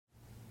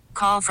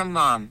Call from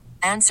mom.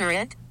 Answer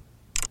it.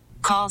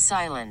 Call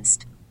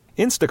silenced.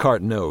 Instacart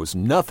knows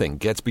nothing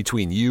gets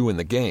between you and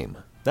the game.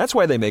 That's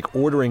why they make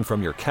ordering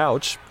from your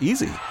couch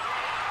easy.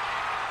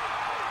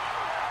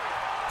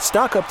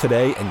 Stock up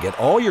today and get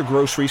all your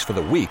groceries for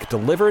the week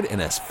delivered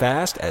in as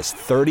fast as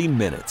 30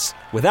 minutes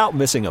without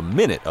missing a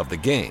minute of the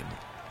game.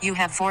 You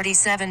have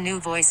 47 new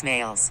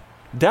voicemails.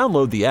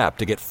 Download the app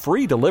to get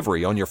free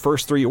delivery on your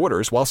first 3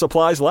 orders while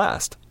supplies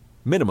last.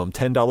 Minimum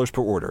 $10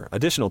 per order.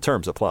 Additional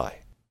terms apply.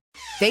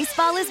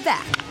 Baseball is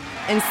back,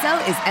 and so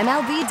is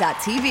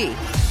MLB.tv.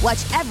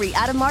 Watch every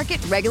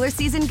out-of-market regular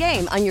season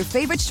game on your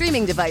favorite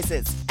streaming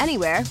devices,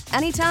 anywhere,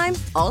 anytime,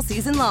 all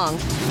season long.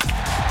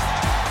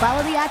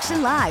 Follow the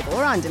action live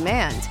or on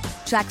demand.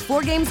 Track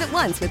 4 games at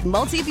once with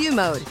multi-view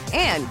mode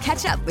and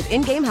catch up with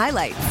in-game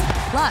highlights.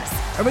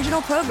 Plus,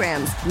 original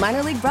programs,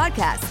 minor league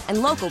broadcasts,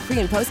 and local pre-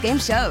 and post-game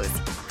shows.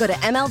 Go to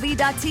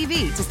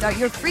MLB.tv to start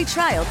your free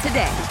trial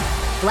today.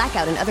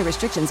 Blackout and other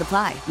restrictions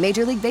apply.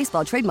 Major League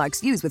Baseball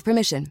trademarks used with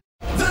permission.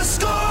 The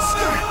Score!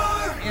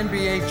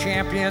 NBA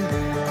champion,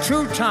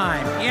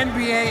 two-time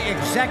NBA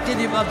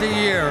Executive of the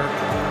Year,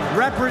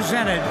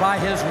 represented by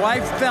his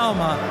wife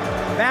Thelma,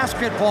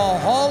 Basketball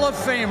Hall of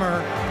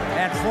Famer,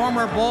 and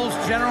former Bulls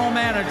general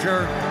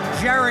manager,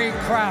 Jerry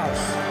Krause.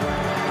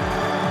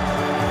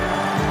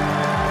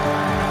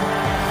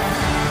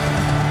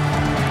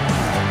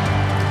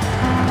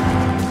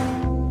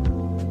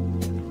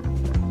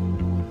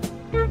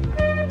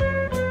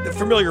 The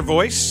familiar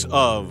voice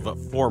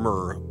of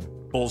former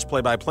Bulls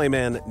play-by-play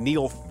man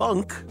Neil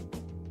Funk,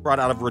 brought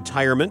out of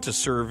retirement to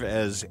serve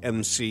as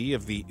MC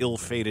of the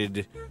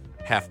ill-fated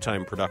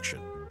halftime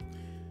production.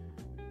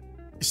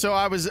 So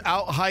I was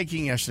out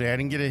hiking yesterday. I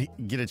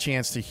didn't get a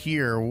chance to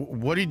hear.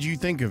 What did you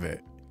think of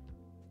it?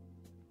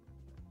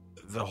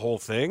 The whole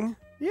thing?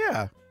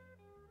 Yeah.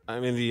 I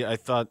mean, I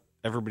thought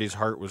everybody's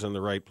heart was in the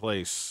right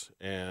place,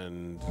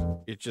 and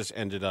it just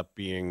ended up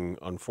being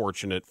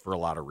unfortunate for a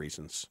lot of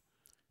reasons.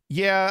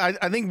 Yeah,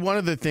 I think one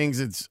of the things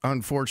that's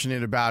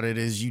unfortunate about it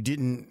is you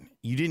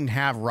didn't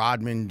have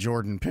Rodman,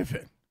 Jordan,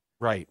 Pippen.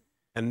 Right.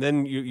 And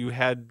then you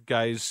had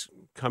guys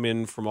come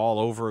in from all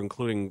over,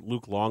 including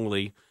Luke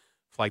Longley,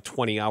 like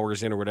 20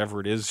 hours in or whatever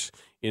it is,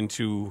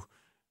 into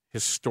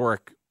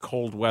historic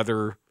cold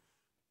weather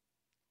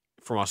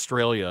from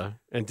Australia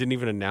and didn't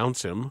even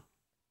announce him.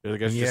 The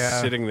guy's just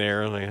sitting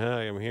there like,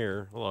 hi, I'm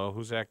here. Hello,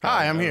 who's that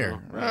guy? Hi, I'm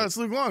here. Right. It's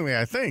Luke Longley,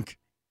 I think.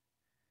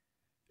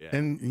 Yeah.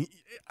 And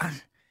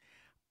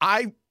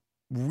I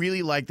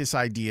really like this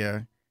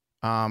idea.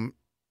 And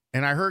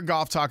I heard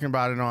Goff talking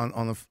about it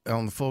on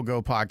the Full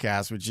Go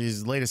podcast, which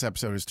his latest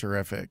episode is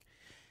terrific.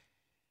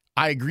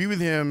 I agree with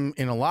him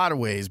in a lot of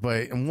ways,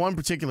 but in one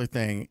particular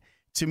thing,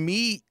 to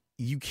me,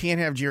 you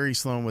can't have Jerry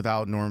Sloan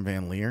without Norm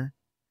Van Leer.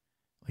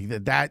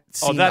 Like that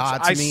seemed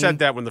odd to me. I said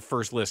that when the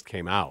first list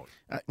came out.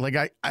 Like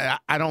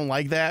I don't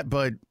like that,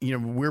 but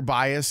we're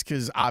biased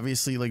because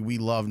obviously we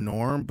love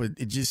Norm, but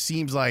it just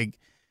seems like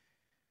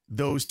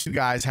those two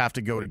guys have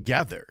to go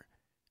together,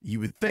 you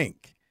would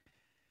think.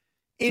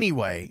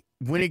 Anyway,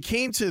 when it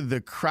came to the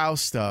Krause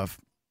stuff,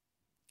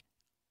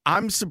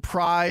 I'm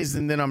surprised,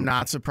 and then I'm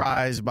not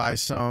surprised by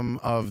some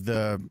of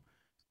the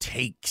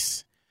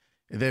takes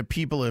that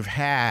people have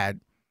had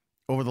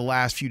over the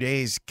last few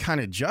days kind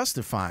of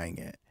justifying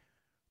it,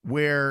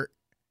 where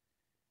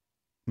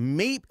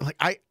maybe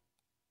I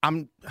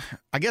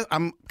guess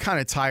I'm kind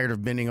of tired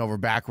of bending over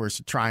backwards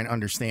to try and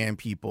understand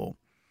people.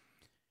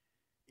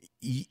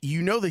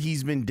 You know that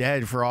he's been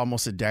dead for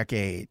almost a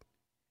decade.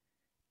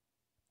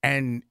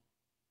 And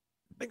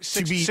I think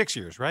 6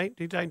 years, right?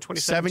 He died in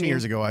 2017? 7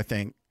 years ago, I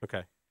think.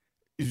 Okay.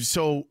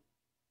 So,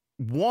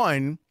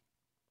 one,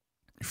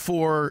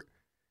 for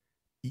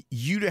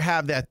you to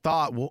have that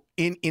thought, well,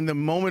 in the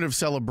moment of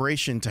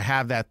celebration, to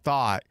have that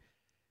thought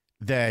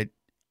that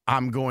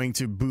I'm going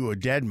to boo a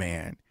dead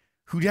man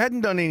who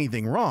hadn't done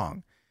anything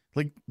wrong.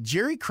 Like,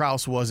 Jerry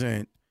Krause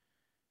wasn't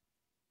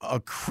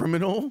a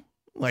criminal.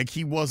 Like,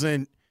 he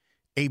wasn't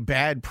a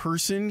bad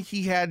person.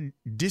 He had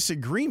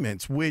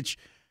disagreements, which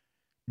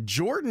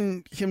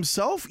Jordan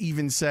himself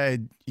even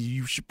said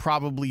you should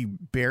probably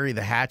bury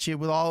the hatchet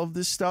with all of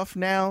this stuff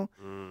now,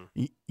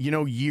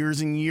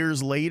 years and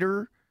years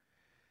later.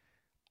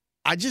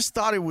 I just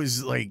thought it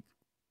was like,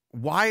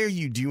 why are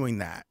you doing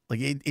that?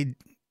 Like it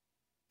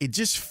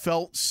just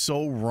felt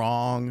so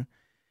wrong.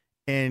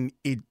 And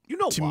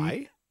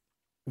why?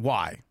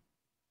 Why?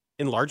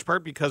 In large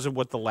part because of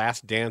what The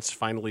Last Dance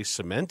finally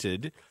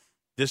cemented.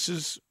 This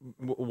is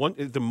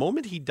the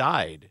moment he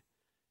died,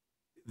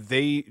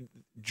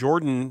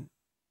 Jordan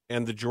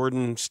and the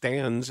Jordan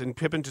stans and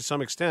Pippen to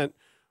some extent,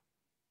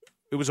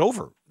 it was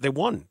over. They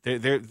won. They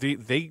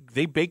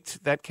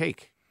baked that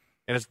cake,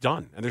 and it's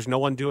done. And there's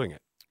no undoing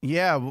it.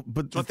 Yeah,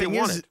 but the thing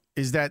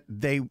is that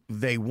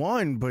they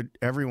won, but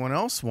everyone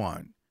else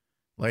won.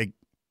 Like,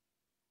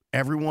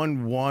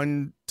 everyone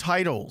won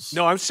titles.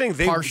 No, I'm saying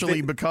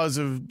partially because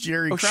of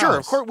Jerry Krause. Sure,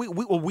 of course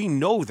we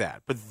know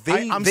that, but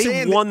they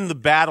won the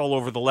battle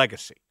over the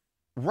legacy.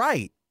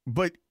 Right.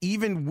 But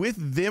even with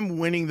them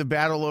winning the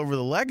battle over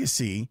the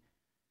legacy,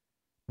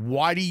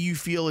 why do you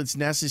feel it's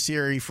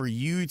necessary for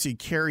you to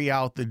carry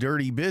out the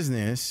dirty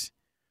business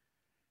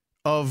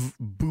of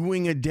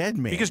booing a dead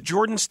man? Because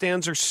Jordan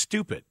stands are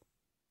stupid.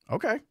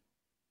 Okay.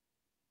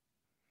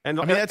 And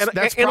I mean,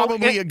 that's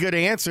probably a good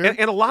answer. And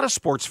a lot of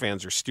sports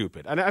fans are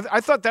stupid. And I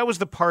thought that was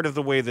the part of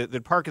the way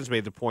that Parkins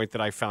made the point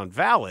that I found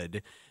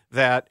valid,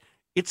 that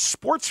it's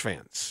sports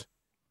fans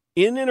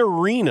in an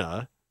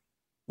arena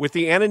with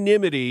the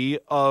anonymity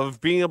of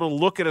being able to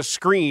look at a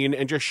screen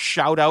and just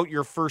shout out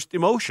your first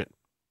emotion.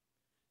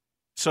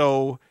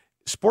 So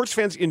sports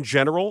fans in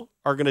general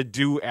are going to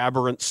do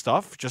aberrant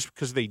stuff just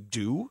because they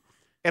do.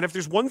 And if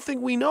there's one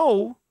thing we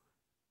know,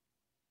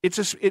 it's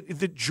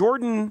the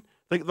Jordan,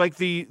 like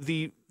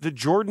the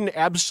Jordan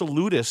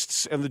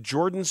absolutists and the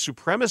Jordan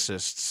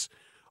supremacists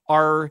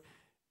are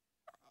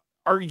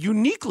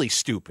uniquely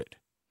stupid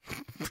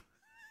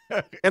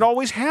and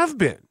always have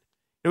been.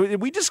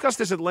 We discussed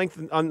this at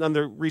length on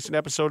the recent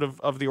episode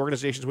of the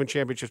Organizations Win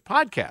Championships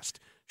podcast.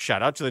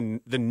 Shout out to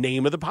the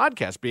name of the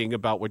podcast being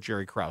about what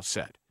Jerry Krause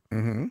said.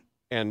 Mm-hmm.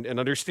 And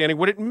understanding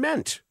what it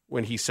meant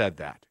when he said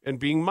that and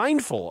being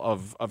mindful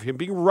of him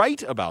being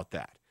right about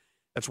that.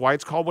 That's why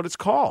it's called what it's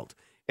called.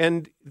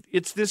 And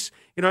it's this,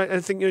 I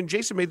think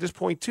Jason made this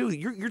point too.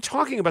 You're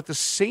talking about the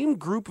same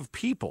group of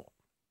people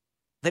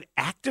that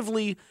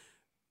actively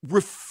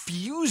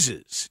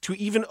refuses to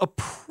even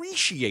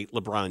appreciate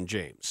LeBron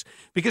James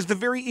because the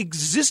very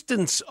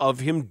existence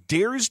of him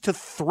dares to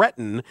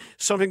threaten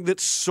something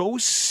that's so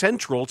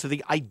central to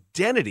the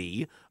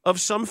identity of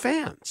some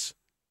fans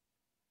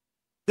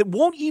that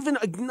won't even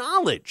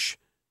acknowledge,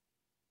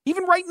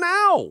 even right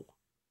now,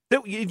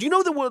 that you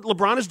know that what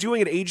LeBron is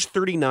doing at age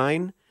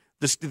 39,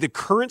 the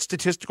current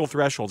statistical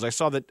thresholds. I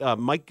saw that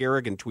Mike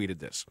Garrigan tweeted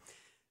this.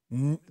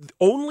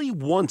 Only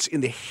once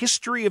in the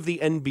history of the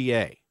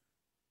NBA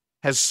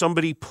has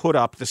somebody put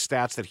up the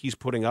stats that he's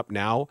putting up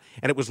now,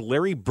 and it was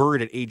Larry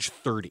Bird at age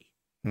 30.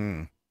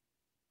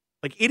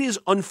 Like, it is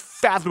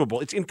unfathomable.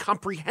 It's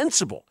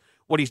incomprehensible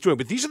what he's doing.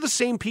 But these are the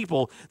same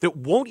people that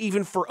won't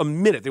even for a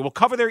minute. They will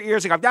cover their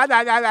ears and go, da,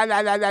 da, da, da,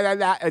 da, da, da,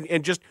 da,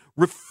 and just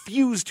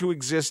refuse to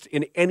exist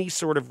in any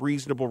sort of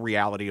reasonable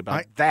reality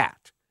about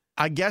that.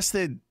 I guess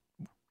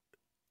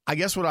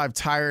what I'm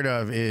tired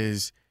of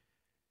is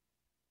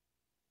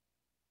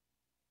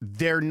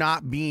there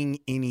not being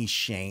any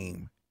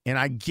shame. And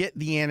I get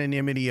the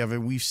anonymity of it.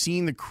 We've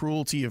seen the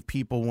cruelty of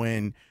people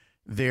when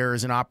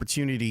there's an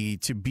opportunity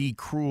to be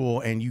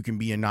cruel and you can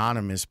be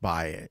anonymous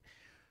by it.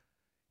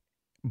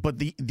 But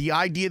the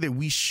idea that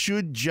we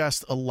should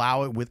just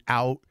allow it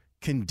without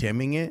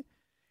condemning it,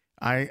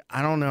 I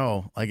don't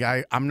know. Like,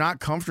 I'm not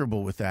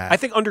comfortable with that. I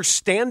think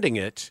understanding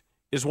it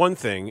is one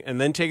thing,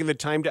 and then taking the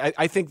time to.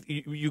 I think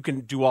you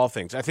can do all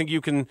things. I think you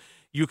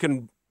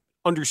can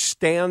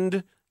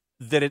understand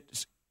that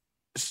it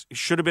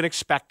should have been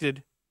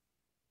expected.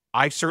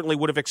 I certainly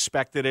would have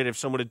expected it if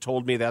someone had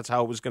told me that's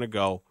how it was going to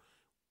go.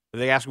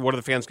 They asked me, what are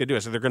the fans going to do? I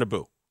said, they're going to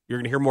boo. You're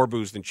going to hear more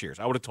boos than cheers.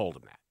 I would have told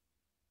them that.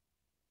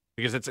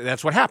 Because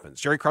that's what happens.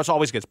 Jerry Krause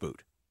always gets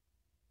booed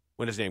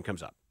when his name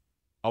comes up.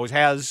 Always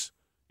has,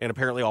 and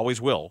apparently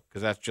always will,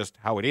 because that's just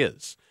how it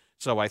is.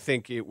 So I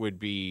think it would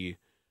be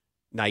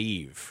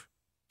naive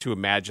to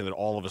imagine that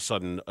all of a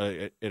sudden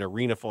an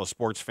arena full of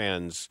sports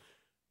fans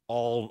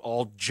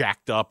all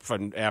jacked up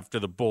after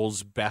the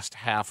Bulls' best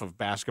half of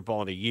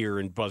basketball in a year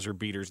and buzzer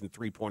beaters and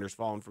three-pointers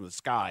falling from the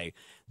sky,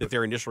 that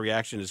their initial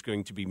reaction is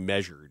going to be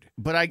measured.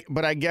 But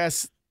I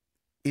guess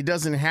it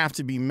doesn't have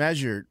to be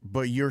measured,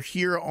 but you're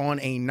here on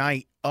a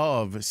night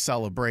of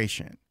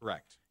celebration.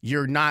 Correct.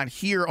 You're not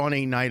here on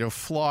a night of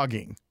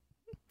flogging.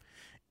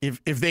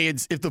 If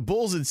the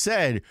Bulls had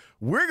said,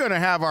 we're going to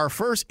have our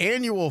first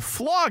annual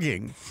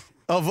flogging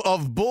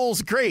of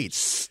Bulls greats.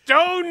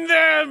 Stone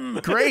them!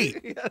 Great.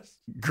 Yes.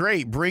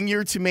 Great. Bring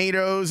your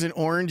tomatoes and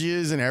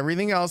oranges and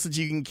everything else that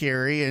you can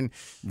carry and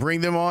bring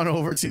them on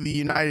over to the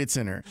United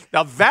Center.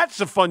 Now, that's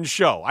a fun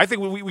show. I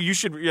think you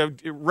should,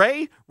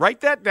 Ray,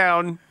 write that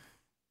down.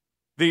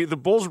 The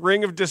Bulls'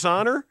 Ring of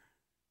Dishonor?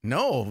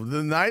 No,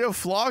 the night of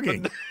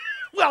flogging.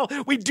 Well,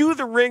 we do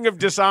the Ring of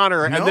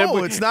Dishonor. No, and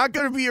then it's not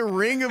going to be a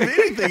ring of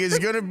anything. It's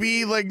going to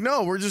be like,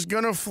 no, we're just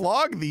going to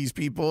flog these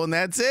people, and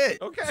that's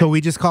it. Okay. So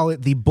we just call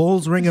it the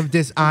Bulls Ring of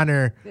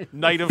Dishonor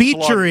Night of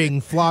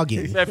featuring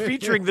flogging.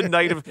 Featuring the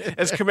night of,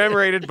 as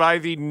commemorated by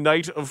the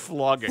Night of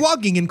Flogging.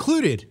 Flogging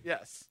included.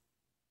 Yes.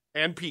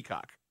 And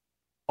Peacock.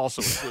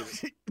 Also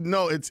included.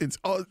 No,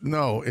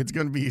 it's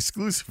going to be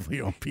exclusively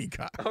on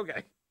Peacock.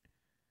 Okay.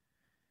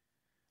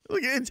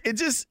 Look, it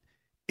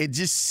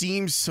just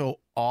seems so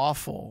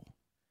awful.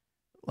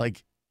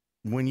 Like,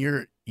 when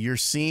you're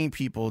seeing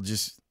people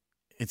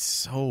it's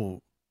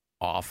so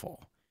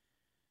awful.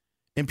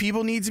 And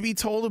people need to be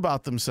told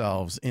about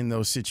themselves in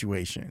those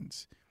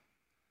situations.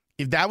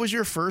 If that was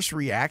your first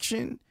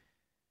reaction,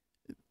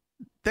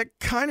 that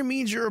kind of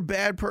means you're a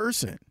bad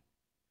person.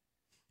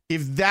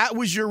 If that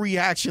was your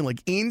reaction,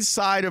 like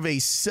inside of a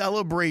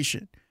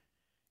celebration,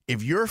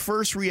 if your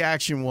first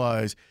reaction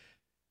was,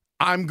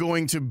 I'm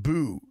going to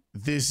boo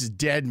this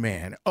dead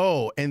man.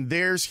 Oh, and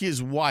there's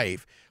his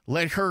wife.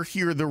 Let her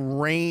hear the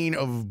rain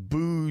of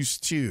boos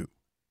too.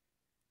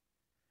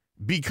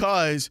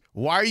 Because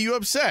why are you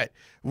upset?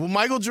 Well,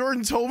 Michael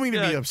Jordan told me to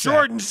be upset.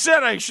 Jordan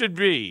said I should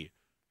be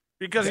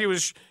because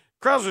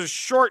Krause was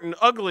short and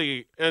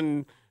ugly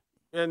and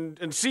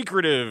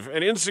secretive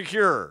and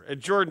insecure, and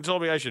Jordan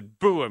told me I should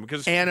boo him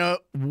and a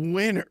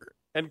winner.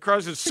 And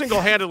Krause is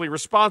single-handedly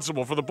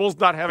responsible for the Bulls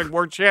not having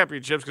more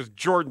championships because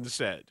Jordan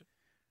said.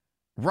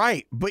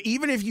 Right, but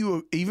even if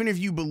you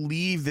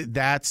believe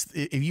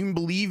if you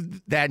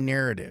believe that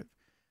narrative,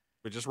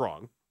 which is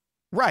wrong,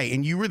 right,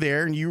 and you were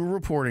there and you were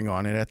reporting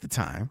on it at the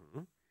time,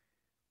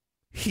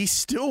 he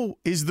still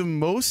is the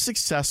most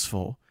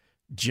successful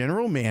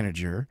general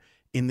manager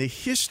in the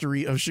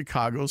history of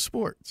Chicago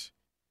sports.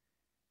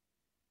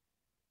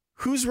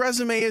 Whose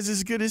resume is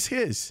as good as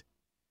his?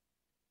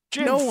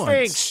 Jim No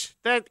Finch,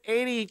 that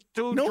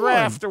 82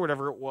 draft or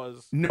whatever it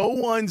was. No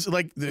one's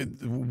like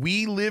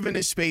we live in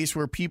a space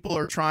where people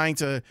are trying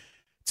to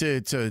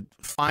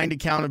find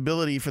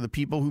accountability for the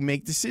people who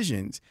make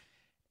decisions.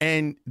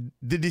 And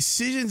the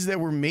decisions that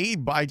were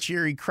made by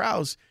Jerry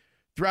Krause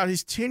throughout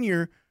his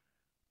tenure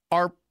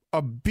are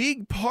a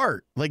big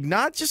part, like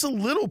not just a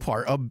little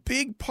part, a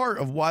big part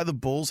of why the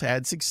Bulls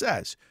had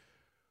success.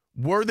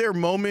 Were there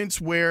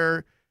moments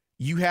where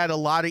you had a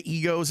lot of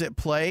egos at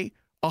play?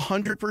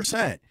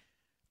 100%.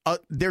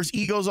 There's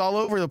egos all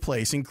over the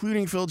place,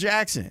 including Phil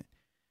Jackson.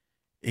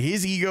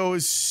 His ego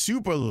is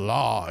super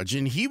large,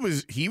 and he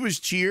was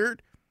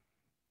cheered.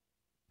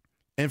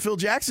 And Phil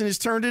Jackson has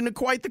turned into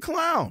quite the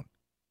clown.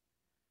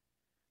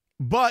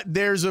 But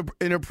there's an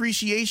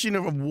appreciation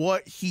of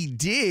what he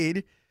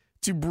did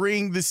to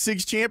bring the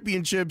 6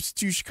 championships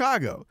to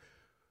Chicago.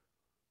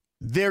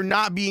 There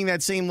not being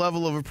that same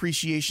level of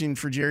appreciation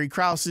for Jerry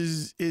Krause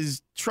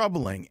is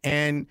troubling.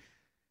 And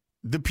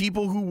the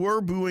people who were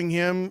booing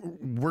him,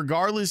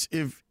 regardless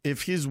if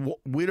his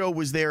widow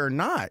was there or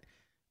not,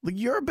 like,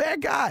 you're a bad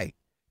guy,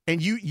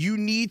 and you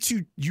need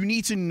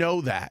to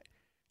know that.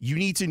 You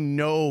need to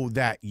know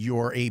that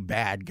you're a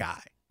bad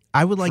guy.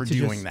 I would like for to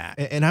doing that,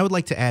 and I would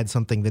like to add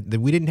something that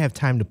we didn't have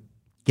time to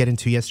get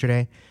into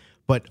yesterday.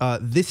 But I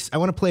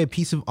want to play a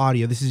piece of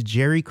audio. This is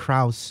Jerry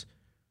Krause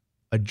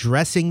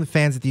addressing the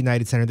fans at the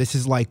United Center. This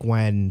is like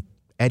when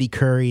Eddie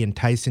Curry and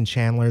Tyson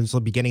Chandler, this is the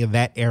beginning of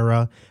that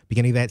era,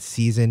 beginning of that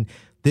season.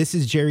 This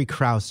is Jerry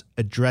Krause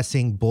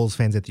addressing Bulls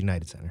fans at the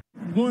United Center.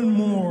 One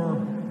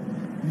more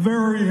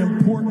very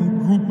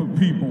important group of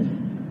people.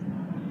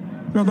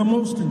 They're the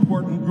most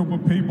important group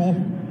of people.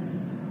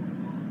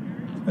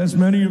 As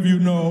many of you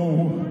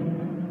know,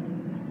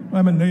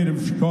 I'm a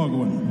native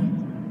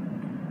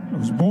Chicagoan. I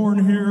was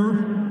born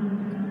here.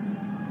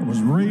 I was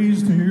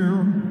raised here.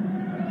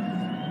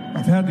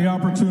 I've had the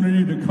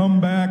opportunity to come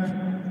back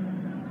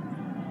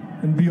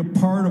and be a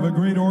part of a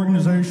great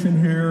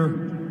organization here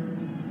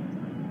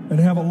and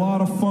have a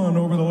lot of fun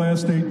over the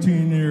last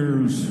 18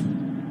 years.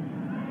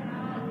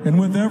 And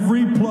with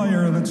every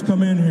player that's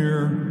come in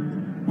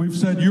here, we've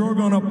said, you're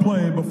going to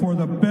play before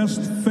the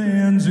best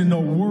fans in the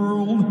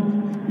world,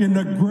 in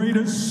the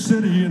greatest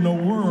city in the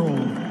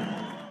world.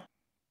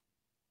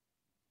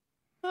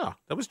 Oh,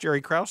 that was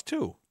Jerry Krause,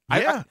 too.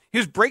 Yeah. He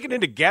was breaking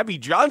into Gabby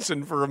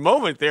Johnson for a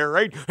moment there,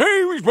 right?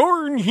 I was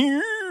born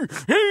here.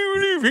 I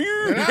live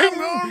here. And I'm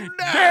gonna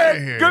die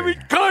here. Gabby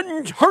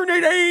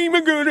Conhornet,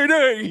 I'm gonna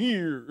die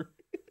here.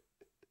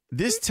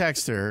 This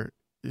texter,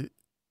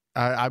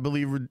 I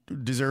believe,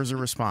 deserves a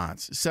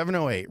response.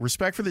 708,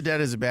 respect for the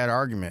dead is a bad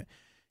argument.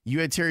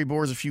 You had Terry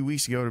Boers a few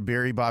weeks ago to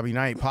bury Bobby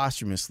Knight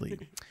posthumously.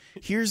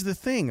 Here's the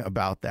thing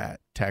about that,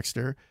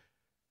 texter.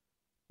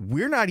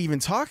 We're not even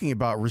talking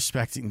about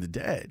respecting the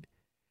dead.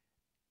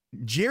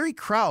 Jerry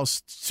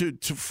Krause,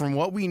 from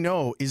what we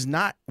know,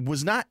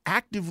 was not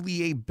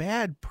actively a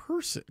bad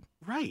person.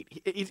 Right.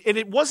 And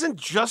it wasn't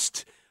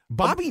just...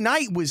 Bobby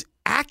Knight was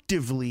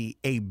actively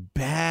a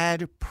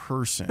bad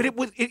person. But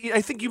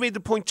I think you made the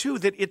point, too,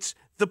 that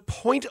the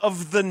point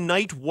of the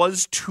night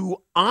was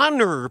to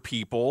honor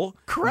people,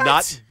 correct,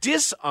 not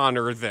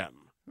dishonor them.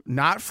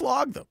 Not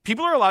flog them.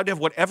 People are allowed to have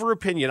whatever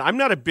opinion. I'm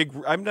not a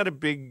big,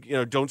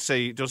 don't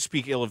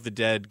speak ill of the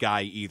dead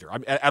guy either.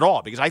 At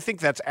all, because I think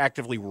that's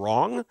actively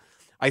wrong.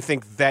 I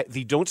think that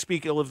the don't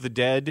speak ill of the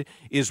dead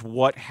is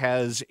what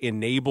has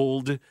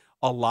enabled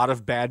a lot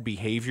of bad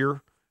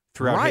behavior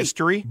throughout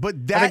history.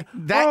 But that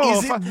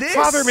isn't this.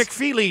 Father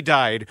McFeely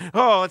died.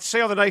 Oh, let's say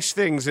all the nice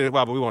things. Well,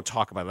 but we won't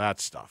talk about that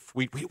stuff.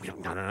 We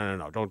don't.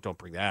 No. Don't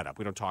bring that up.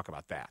 We don't talk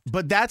about that.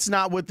 But that's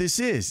not what this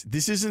is.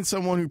 This isn't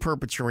someone who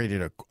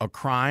perpetrated a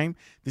crime.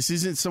 This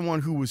isn't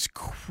someone who was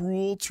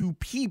cruel to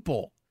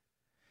people.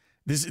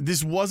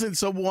 This wasn't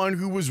someone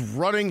who was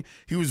running.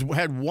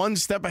 Had one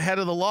step ahead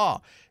of the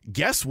law.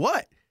 Guess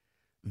what?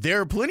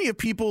 There are plenty of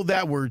people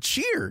that were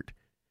cheered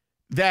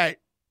that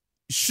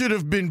should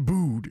have been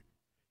booed.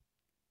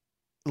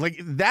 Like,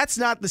 that's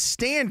not the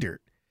standard.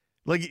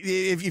 Like,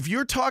 if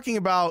you're talking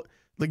about,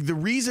 like, the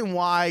reason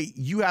why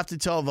you have to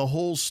tell the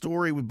whole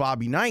story with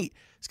Bobby Knight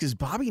is because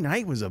Bobby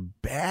Knight was a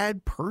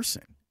bad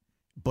person,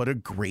 but a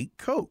great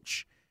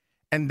coach.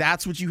 And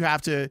that's what you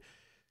have to.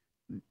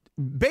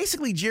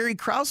 Basically, Jerry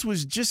Krause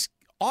was just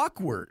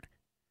awkward.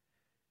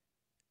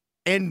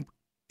 And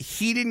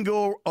he didn't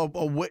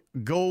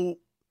go.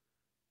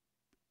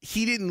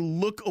 He didn't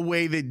look a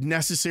way that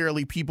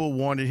necessarily people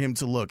wanted him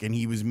to look, and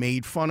he was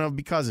made fun of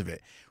because of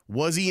it.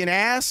 Was he an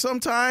ass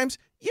sometimes?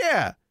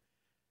 Yeah.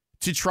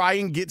 To try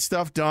and get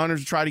stuff done or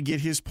to try to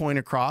get his point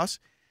across.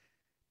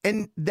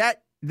 And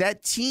that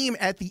team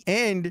at the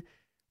end,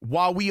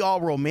 while we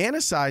all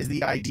romanticize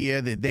the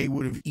idea that they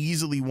would have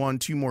easily won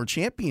 2 more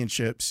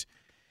championships,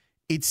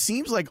 it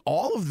seems like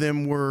all of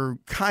them were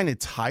kind of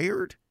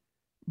tired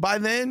by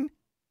then.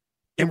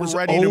 It was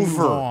ready to move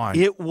on.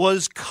 It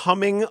was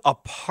coming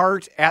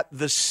apart at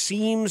the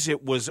seams.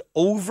 It was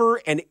over,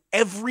 and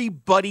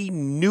everybody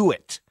knew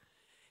it.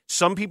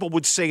 Some people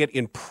would say it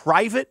in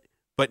private,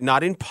 but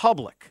not in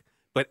public.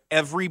 But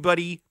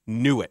everybody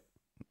knew it.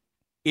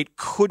 It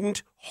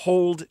couldn't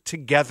hold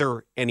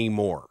together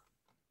anymore.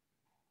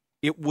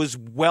 It was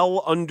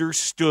well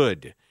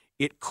understood.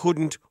 It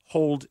couldn't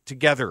hold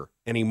together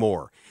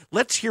anymore.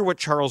 Let's hear what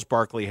Charles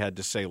Barkley had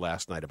to say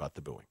last night about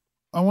the booing.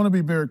 I want to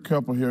be very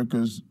careful here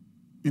because,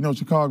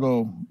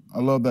 Chicago, I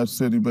love that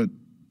city, but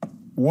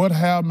what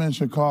happened in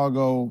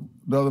Chicago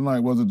the other night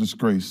was a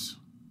disgrace.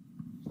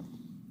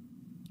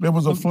 It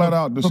was a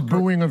flat-out disgrace. The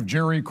booing of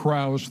Jerry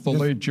Krause, the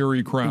late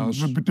Jerry Krause.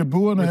 The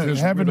booing of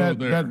having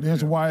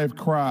his wife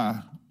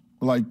cry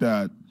like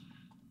that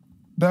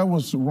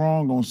was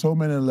wrong on so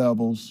many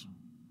levels.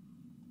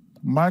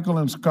 Michael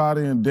and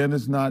Scotty and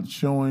Dennis not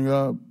showing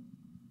up,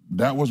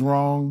 that was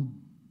wrong.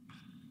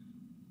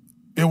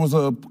 It was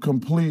a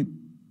complete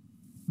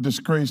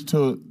disgrace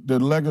to the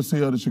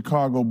legacy of the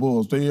Chicago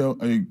Bulls.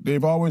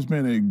 They've always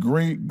been a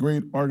great,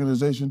 great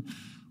organization,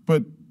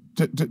 but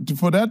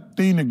for that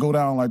thing to go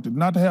down like that,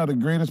 not to have the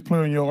greatest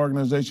player in your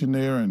organization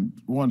there and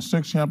won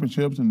 6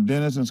 championships and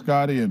Dennis and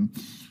Scotty, and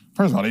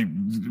first of all, I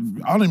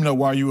don't even know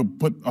why you would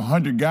put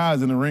 100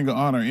 guys in the Ring of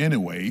Honor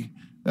anyway.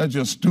 That's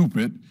just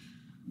stupid.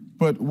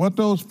 But what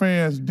those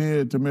fans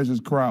did to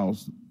Mrs.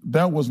 Krause,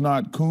 that was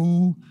not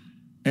cool,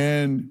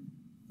 and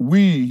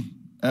they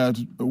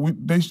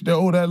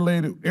owe that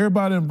lady,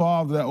 everybody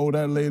involved that owe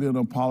that lady an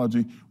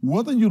apology.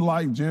 Whether you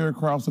like Jerry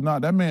Krause or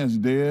not, that man's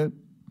dead.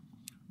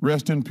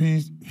 Rest in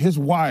peace. His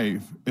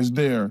wife is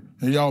there,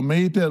 and y'all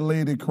made that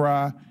lady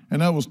cry,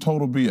 and that was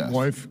total BS.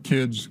 Wife,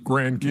 kids,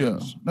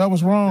 grandkids. Yeah, that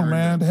was wrong,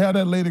 man. To have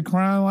that lady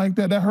crying like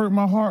that hurt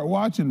my heart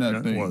watching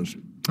that thing.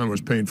 That was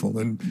painful.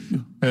 And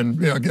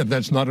again,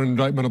 that's not an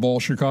indictment of all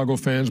Chicago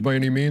fans by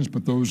any means,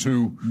 but those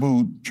who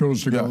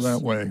chose to go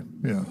that way.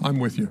 Yeah, I'm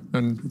with you.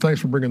 And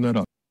thanks for bringing that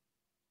up.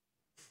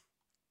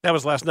 That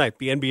was last night,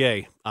 the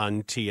NBA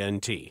on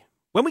TNT.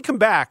 When we come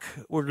back,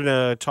 we're going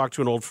to talk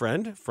to an old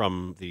friend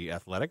from The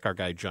Athletic, our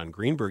guy John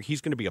Greenberg. He's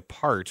going to be a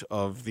part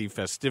of the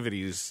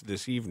festivities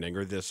this evening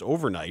or this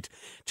overnight.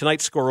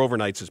 Tonight's Score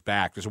Overnights is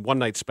back. There's a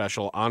one-night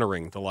special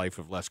honoring the life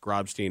of Les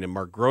Grobstein, and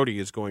Mark Grody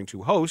is going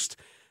to host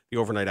the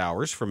overnight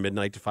hours from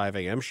midnight to 5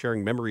 a.m.,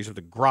 sharing memories of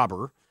the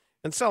Grobber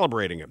and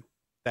celebrating him.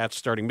 That's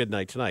starting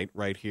midnight tonight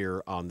right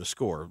here on The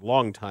Score.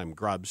 Longtime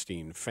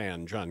Grobstein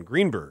fan John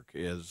Greenberg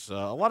is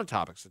a lot of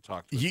topics to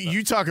talk to.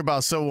 You talk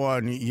about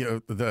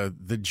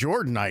the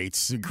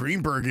Jordanites.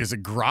 Greenberg is a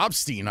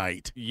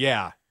Grobsteinite.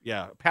 Yeah,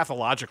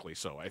 pathologically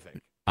so, I think.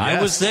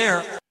 I was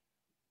there.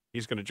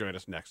 He's going to join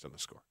us next on The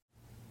Score.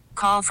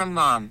 Call from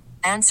mom.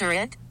 Answer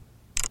it.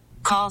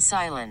 Call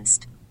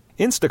silenced.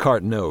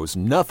 Instacart knows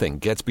nothing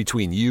gets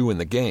between you and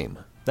the game.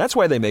 That's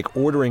why they make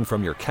ordering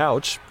from your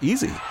couch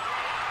easy.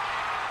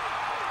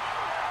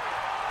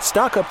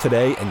 Stock up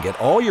today and get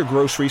all your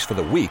groceries for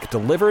the week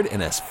delivered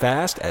in as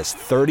fast as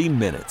 30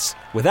 minutes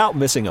without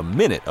missing a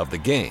minute of the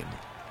game.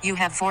 You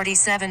have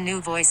 47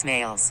 new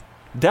voicemails.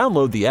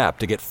 Download the app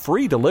to get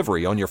free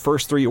delivery on your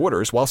first 3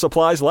 orders while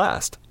supplies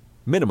last.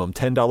 Minimum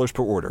 $10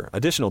 per order.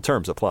 Additional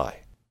terms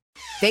apply.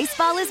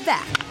 Baseball is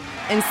back,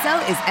 and so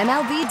is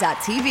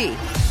MLB.tv.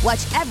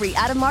 Watch every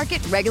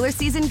out-of-market regular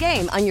season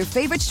game on your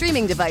favorite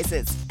streaming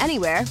devices,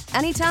 anywhere,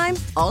 anytime,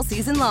 all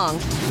season long.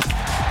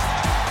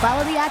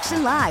 Follow the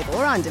action live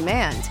or on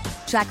demand.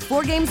 Track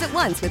 4 games at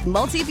once with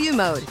multi-view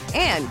mode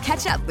and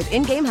catch up with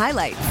in-game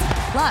highlights.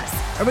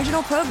 Plus,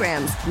 original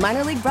programs,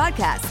 minor league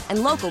broadcasts,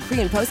 and local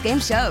pre- and post-game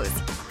shows.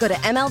 Go to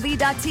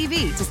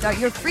MLB.tv to start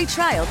your free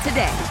trial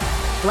today.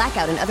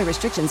 Blackout and other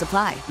restrictions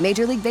apply.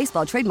 Major League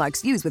Baseball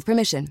trademarks used with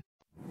permission.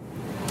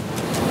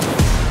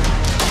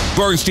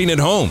 Bernstein and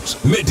Holmes,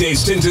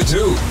 middays 10 to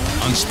 2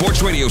 on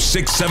Sports Radio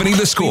 670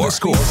 The Score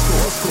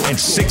and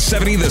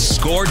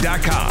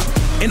 670thescore.com.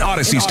 An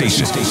Odyssey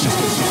station. Goal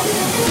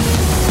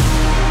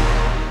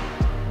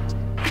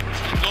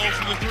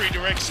from the 3,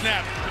 direct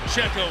snap.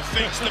 Pacheco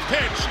fakes the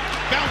pitch,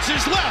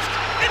 bounces left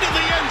into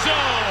the end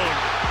zone.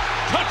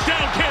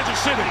 Touchdown, Kansas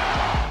City.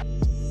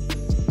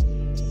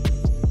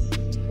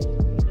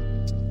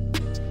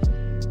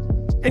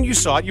 And you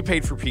saw it, you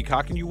paid for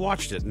Peacock, and you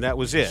watched it, and that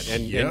was it.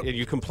 And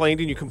you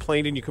complained, and you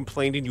complained, and you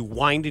complained, and you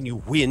whined, and you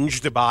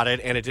whinged about it,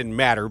 and it didn't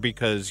matter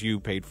because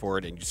you paid for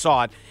it, and you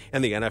saw it,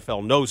 and the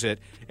NFL knows it,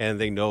 and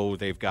they know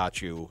they've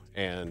got you,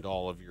 and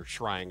all of your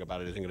shrying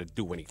about it isn't going to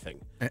do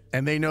anything.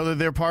 And they know that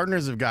their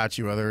partners have got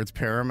you, whether it's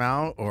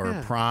Paramount or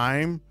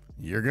Prime.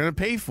 you're going to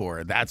pay for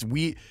it.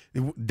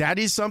 That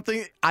is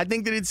something, I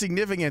think that it's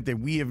significant that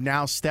we have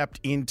now stepped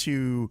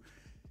into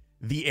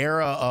the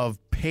era of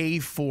pay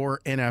for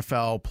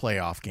NFL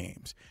playoff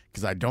games,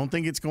 because I don't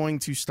think it's going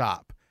to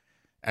stop.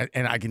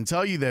 And I can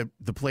tell you that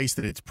the place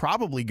that it's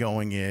probably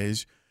going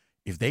is,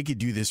 if they could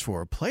do this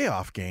for a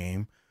playoff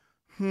game,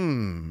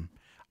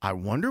 I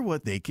wonder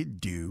what they could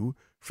do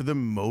for the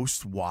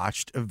most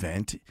watched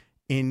event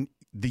in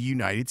the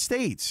United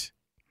States.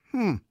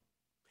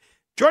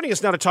 Joining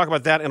us now to talk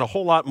about that and a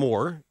whole lot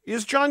more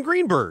is John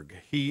Greenberg.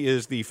 He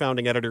is the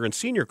founding editor and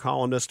senior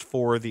columnist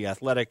for The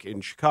Athletic in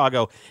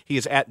Chicago. He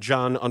is at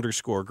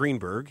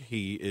John_Greenberg.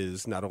 He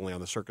is not only on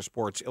the Circus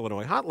Sports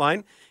Illinois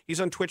hotline, he's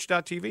on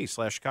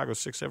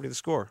twitch.tv/Chicago670 The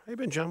Score. Hey,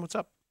 Ben, John, what's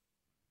up?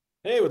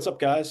 Hey, what's up,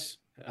 guys?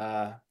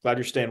 Glad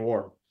you're staying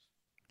warm.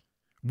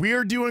 We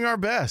are doing our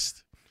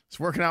best. It's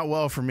working out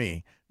well for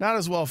me. Not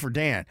as well for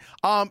Dan.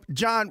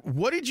 John,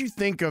 what did you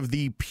think of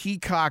the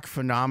Peacock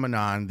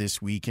phenomenon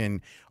this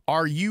weekend?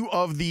 Are you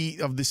of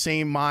the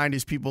same mind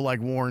as people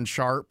like Warren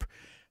Sharp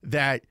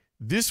that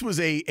this was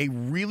a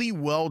really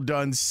well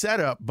done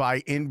setup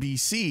by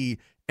NBC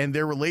and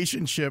their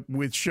relationship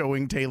with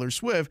showing Taylor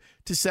Swift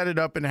to set it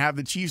up and have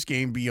the Chiefs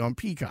game be on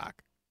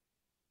Peacock?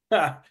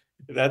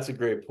 That's a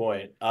great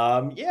point.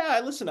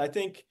 Listen, I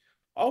think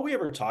all we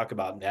ever talk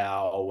about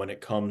now when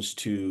it comes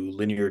to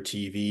linear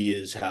TV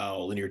is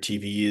how linear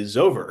TV is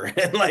over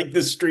and like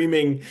the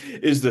streaming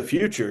is the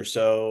future.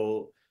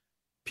 So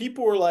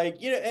people were like,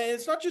 and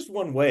it's not just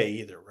one way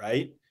either,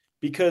 right?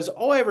 Because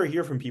all I ever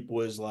hear from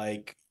people is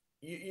like,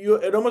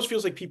 it almost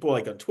feels like people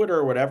like on Twitter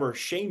or whatever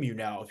shame you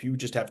now if you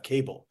just have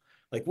cable.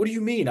 Like, what do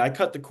you mean? I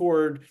cut the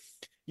cord,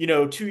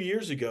 2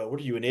 years ago. What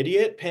are you, an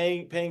idiot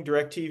paying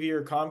DirecTV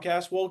or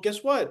Comcast? Well,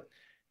 guess what?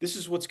 This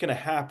is what's going to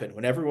happen.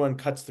 When everyone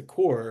cuts the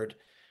cord,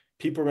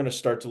 people are going to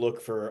start to look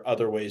for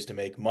other ways to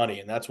make money.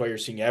 And that's why you're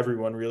seeing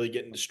everyone really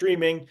get into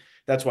streaming.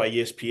 That's why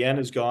ESPN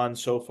has gone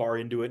so far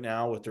into it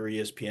now with their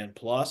ESPN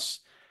Plus.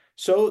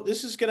 So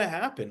this is going to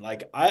happen.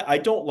 Like, I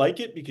don't like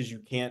it because you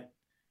can't,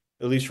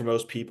 at least for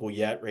most people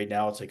yet right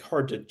now, it's like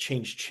hard to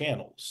change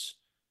channels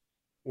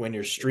when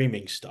you're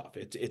streaming stuff.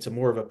 It's a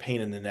more of a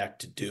pain in the neck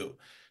to do.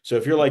 So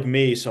if you're like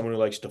me, someone who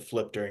likes to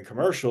flip during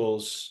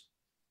commercials,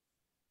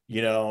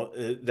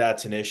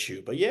 that's an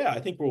issue. But yeah, I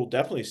think we'll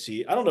definitely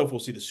see. I don't know if we'll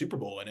see the Super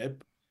Bowl in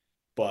it,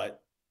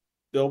 but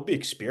there'll be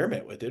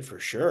experiment with it for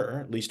sure.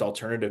 At least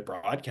alternative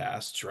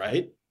broadcasts,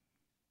 right?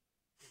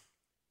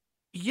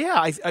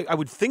 Yeah, I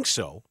would think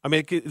so. I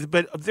mean,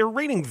 but they're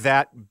reining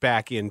that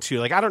back into,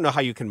 like, I don't know how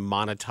you can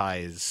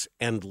monetize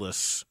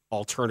endless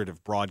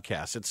alternative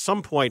broadcasts. At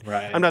some point,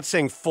 right. I'm not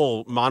saying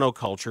full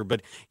monoculture,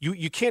 but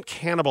you can't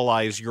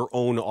cannibalize your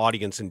own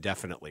audience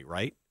indefinitely,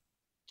 right?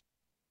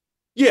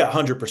 Yeah,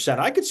 100%.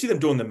 I could see them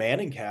doing the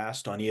Manning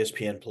cast on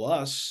ESPN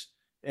Plus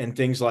and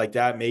things like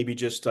that. Maybe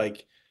just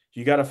like,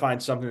 you got to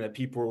find something that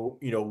people,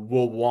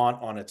 will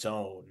want on its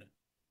own.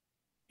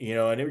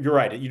 And you're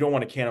right. You don't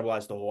want to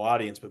cannibalize the whole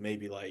audience, but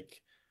maybe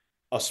like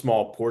a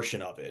small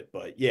portion of it.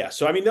 But yeah,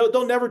 so I mean,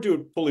 they'll never do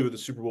it fully with the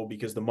Super Bowl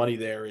because the money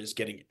there is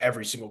getting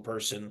every single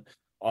person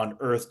on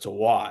earth to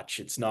watch.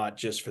 It's not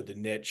just for the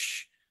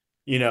niche,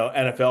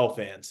 NFL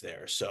fans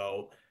there.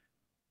 So,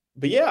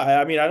 but yeah,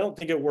 I mean, I don't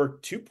think it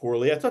worked too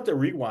poorly. I thought the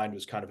rewind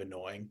was kind of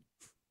annoying,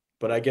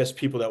 but I guess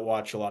people that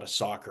watch a lot of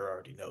soccer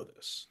already know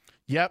this.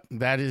 Yep,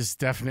 that is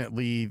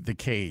definitely the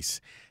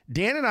case.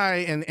 Dan and I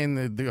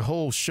and the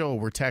whole show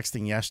were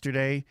texting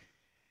yesterday.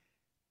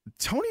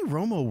 Tony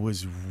Romo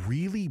was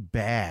really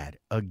bad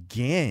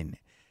again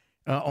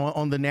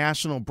on the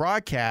national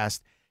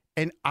broadcast.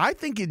 And I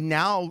think it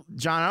now,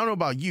 John, I don't know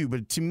about you,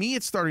 but to me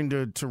it's starting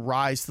to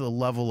rise to the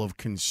level of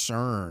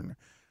concern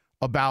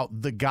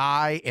about the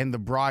guy and the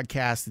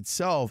broadcast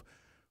itself,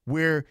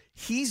 where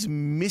he's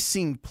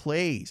missing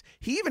plays.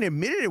 He even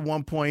admitted at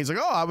one point, he's like,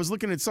 I was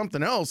looking at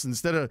something else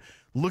instead of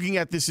looking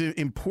at this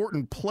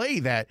important play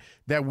that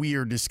we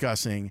are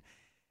discussing.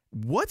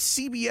 What's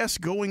CBS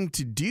going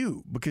to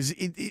do? Because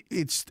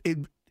it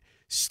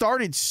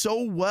started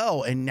so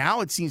well, and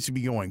now it seems to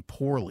be going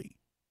poorly.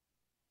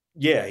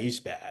 Yeah, he's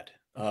bad.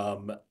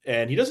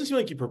 And he doesn't seem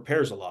like he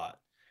prepares a lot,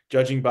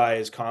 judging by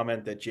his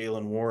comment that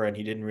Jaylen Warren,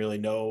 he didn't really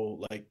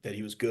know that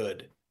he was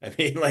good. I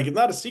mean, it's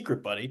not a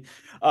secret, buddy.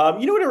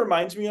 You know what it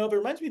reminds me of? It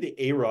reminds me of the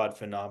A-Rod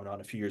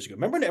phenomenon a few years ago.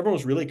 Remember when everyone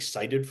was really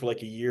excited for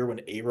a year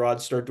when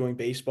A-Rod started doing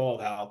baseball,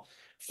 of how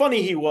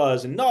funny he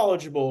was and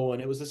knowledgeable?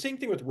 And it was the same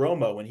thing with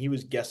Romo when he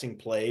was guessing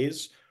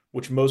plays,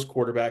 which most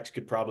quarterbacks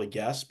could probably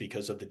guess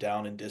because of the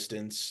down and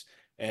distance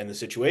and the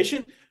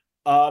situation.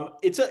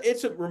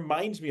 It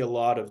reminds me a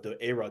lot of the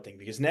A-Rod thing,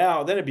 because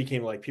then it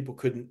became like people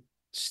couldn't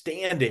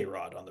stand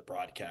A-Rod on the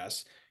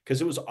broadcast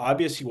because it was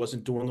obvious he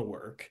wasn't doing the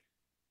work.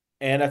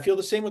 And I feel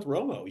the same with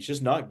Romo. He's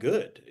just not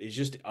good. He's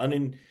just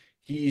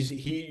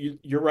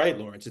you're right,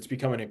 Lawrence. It's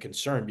becoming a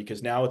concern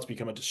because now it's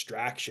become a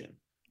distraction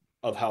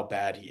of how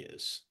bad he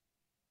is.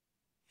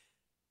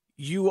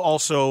 You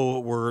also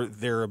were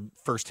there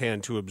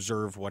firsthand to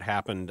observe what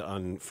happened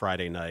on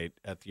Friday night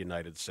at the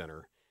United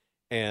Center.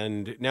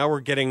 And now we're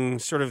getting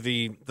sort of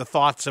the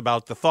thoughts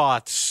about the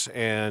thoughts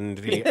and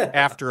the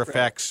after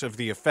effects of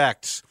the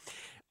effects.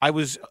 I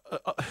was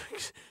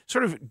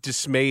sort of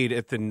dismayed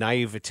at the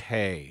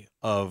naivete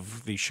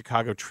of the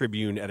Chicago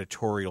Tribune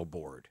editorial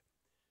board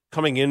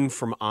coming in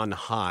from on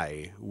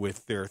high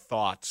with their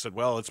thoughts that,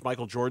 well, it's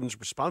Michael Jordan's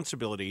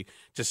responsibility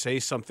to say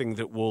something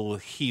that will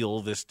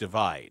heal this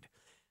divide.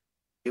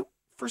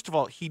 First of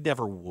all, he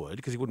never would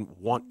because he wouldn't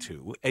want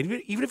to.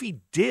 And even if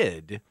he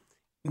did,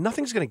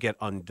 nothing's going to get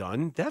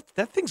undone.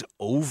 That thing's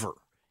over.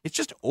 It's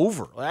just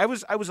over. I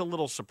was a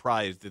little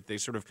surprised that they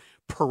sort of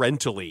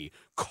parentally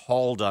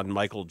called on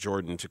Michael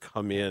Jordan to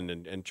come in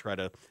and try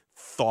to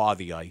thaw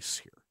the ice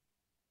here.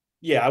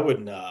 Yeah, I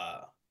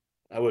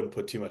wouldn't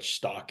put too much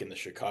stock in the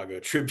Chicago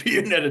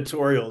Tribune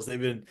editorials. They've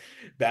been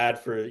bad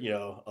for,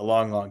 a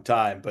long, long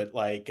time. But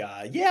I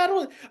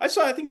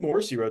think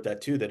Morrissey wrote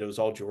that too, that it was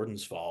all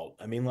Jordan's fault.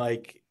 I mean,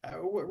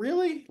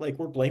 really?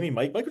 We're blaming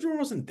Michael Jordan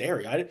wasn't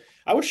there.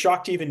 I was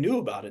shocked he even knew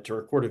about it to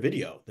record a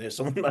video.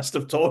 Someone must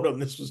have told him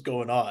this was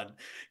going on,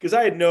 because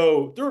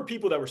there were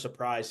people that were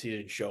surprised he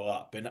didn't show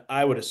up. And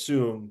I would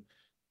assume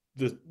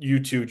you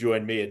two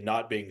joined me in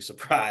not being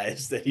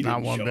surprised that he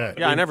didn't show up.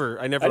 Yeah, I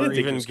never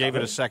even gave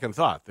it a second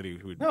thought that he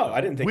would. No,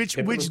 I didn't think.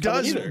 Which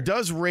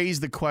does raise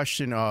the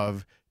question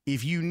of,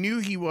 if you knew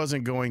he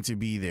wasn't going to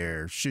be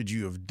there, should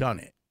you have done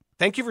it?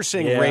 Thank you for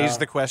saying raise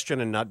the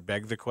question and not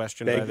beg the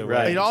question. By the way,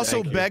 right. It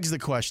also begs the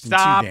question too,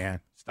 Dan.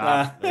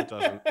 Stop. It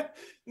doesn't.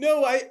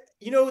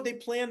 No, they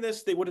planned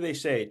this. What did they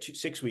say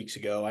 6 weeks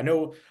ago? I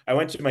know I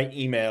went to my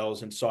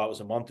emails and saw it was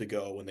a month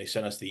ago when they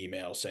sent us the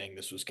email saying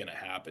this was going to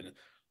happen.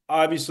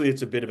 Obviously,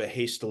 it's a bit of a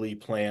hastily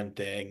planned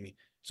thing.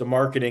 It's a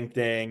marketing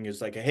thing.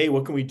 It's like, hey,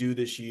 what can we do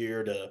this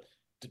year to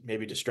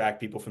maybe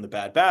distract people from the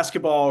bad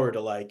basketball, or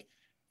to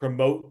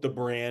promote the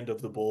brand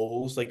of the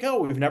Bulls?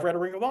 We've never had a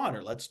Ring of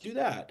Honor. Let's do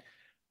that.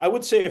 I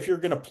would say if you're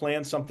going to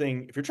plan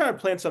something, if you're trying to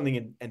plan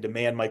something and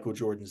demand Michael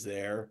Jordan's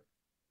there,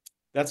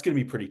 that's going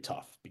to be pretty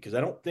tough, because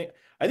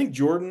I think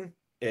Jordan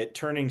at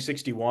turning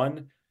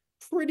 61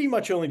 pretty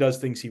much only does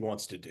things he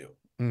wants to do.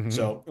 Mm-hmm.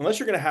 So unless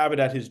you're going to have it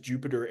at his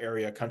Jupiter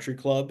area country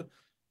club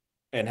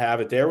and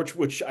have it there,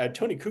 which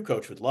Tony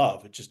Kukoc would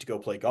love, just to go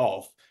play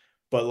golf.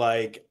 But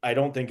I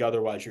don't think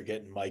otherwise you're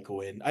getting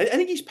Michael in. I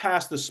think he's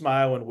past the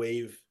smile and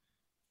wave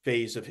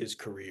phase of his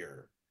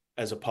career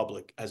as a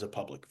public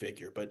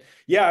figure. But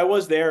yeah, I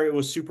was there. It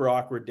was super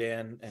awkward,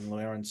 Dan and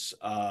Lawrence.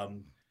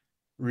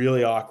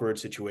 Really awkward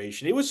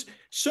situation. It was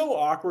so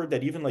awkward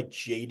that even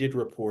jaded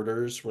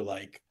reporters were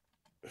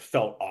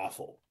felt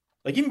awful.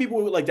 Even people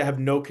who would to have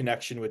no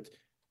connection with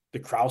the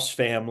Krause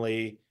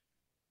family.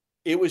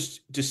 It was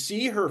to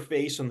see her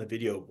face on the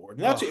video board.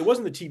 And it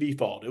wasn't the TV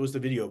fault. It was the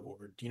video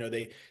board.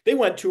 They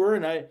went to her,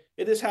 and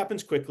this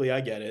happens quickly.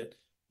 I get it.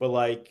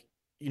 But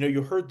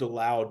you heard the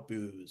loud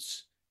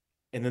boos,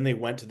 and then they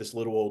went to this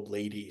little old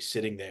lady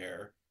sitting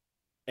there.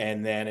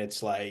 And then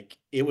it's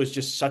it was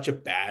just such a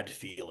bad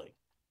feeling.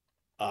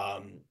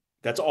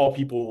 That's all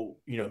people,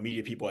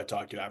 media people I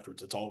talked to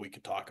afterwards. That's all we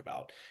could talk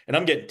about. And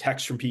I'm getting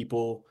texts from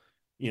people,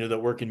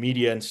 that work in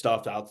media and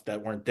stuff out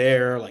that weren't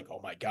there.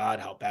 Oh my God,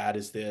 how bad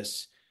is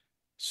this?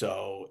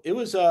 So it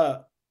was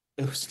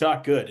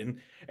not good.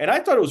 And I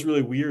thought it was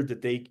really weird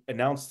that they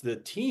announced the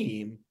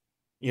team,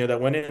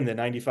 that went in the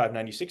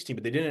 95-96 team,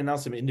 but they didn't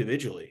announce them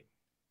individually.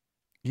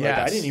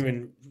 Yeah. I didn't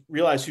even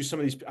realize who some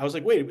of these, I was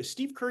wait, was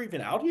Steve Kerr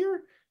even out here?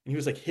 And he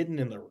was hidden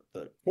in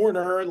the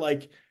corner.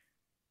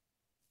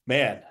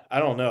 Man, I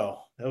don't know.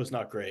 That was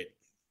not great.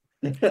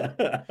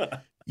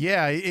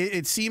 Yeah,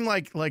 it seemed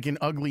like an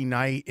ugly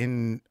night,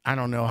 and I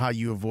don't know how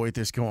you avoid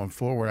this going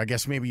forward. I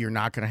guess maybe you're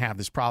not going to have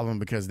this problem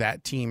because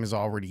that team is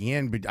already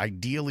in, but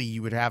ideally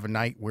you would have a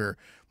night where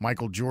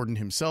Michael Jordan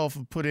himself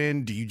would put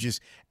in. Do you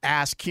just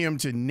ask him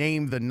to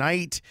name the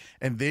night,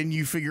 and then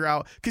you figure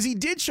out? Because he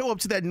did show up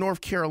to that North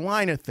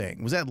Carolina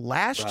thing. Was that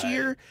last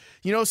year?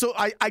 So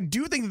I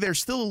do think that there's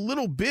still a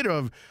little bit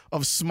of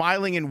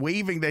smiling and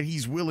waving that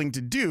he's willing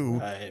to do,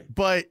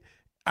 but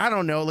I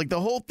don't know. The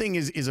whole thing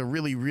is a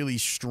really, really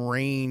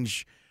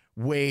strange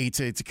way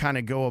to kind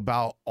of go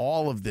about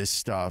all of this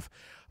stuff.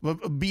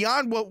 But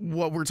beyond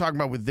what we're talking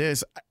about with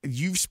this,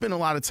 you've spent a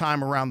lot of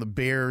time around the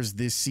Bears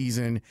this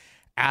season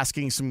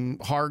asking some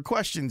hard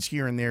questions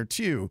here and there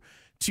too,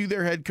 to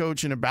their head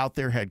coach and about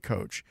their head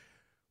coach.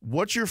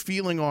 What's your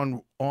feeling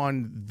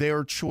on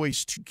their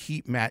choice to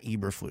keep Matt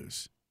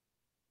Eberflus?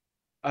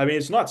 I mean,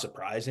 it's not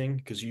surprising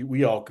because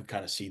we all could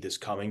kind of see this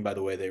coming by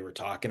the way they were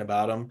talking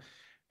about him.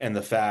 And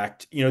the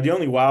fact, the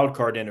only wild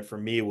card in it for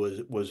me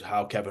was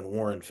how Kevin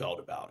Warren felt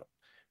about him,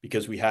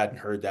 because we hadn't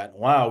heard that in a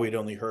while. We'd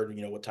only heard,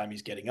 what time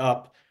he's getting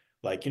up.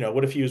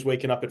 What if he was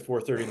waking up at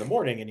 4:30 in the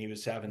morning and he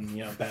was having,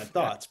 bad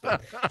thoughts?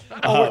 But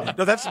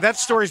no, that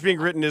story's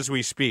being written as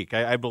we speak.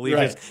 I believe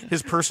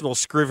his personal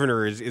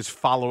scrivener is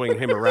following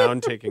him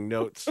around taking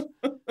notes.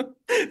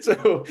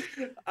 So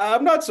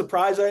I'm not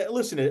surprised.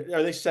 Listen,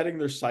 are they setting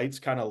their sights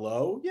kind of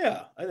low?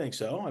 Yeah, I think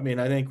so. I mean,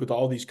 I think with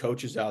all these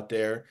coaches out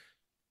there,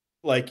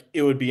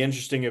 it would be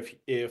interesting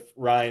if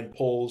Ryan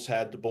Poles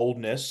had the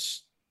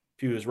boldness,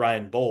 if he was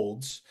Ryan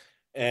Bolds,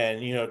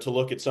 And, to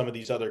look at some of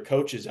these other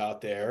coaches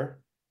out there,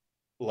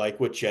 like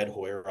what Jed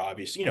Hoyer,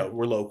 obviously,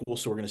 we're local,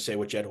 so we're going to say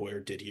what Jed Hoyer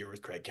did here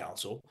with Craig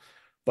Counsell.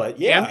 But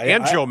yeah.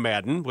 And Joe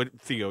Madden, what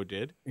Theo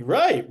did.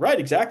 Right,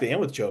 exactly. And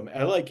with Joe,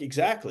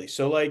 exactly.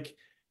 So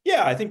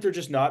yeah, I think they're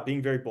just not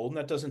being very bold, and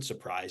that doesn't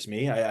surprise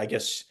me. I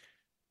guess,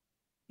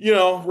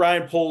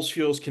 Ryan Poles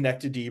feels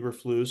connected to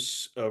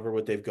Eberflus over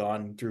what they've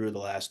gone through the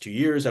last 2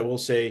 years. I will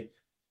say,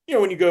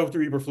 when you go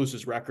through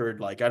Eberflus's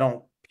record, I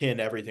don't pin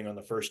everything on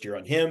the first year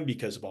on him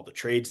because of all the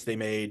trades they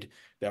made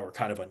that were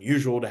kind of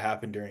unusual to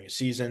happen during a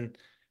season.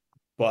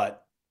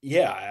 But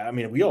yeah, I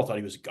mean, we all thought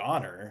he was a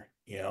goner,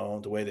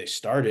 the way they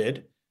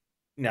started.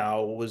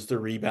 Now, was the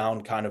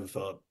rebound kind of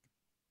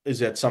is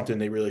that something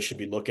they really should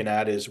be looking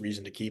at as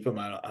reason to keep him?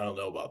 I don't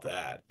know about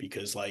that,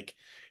 because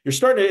it's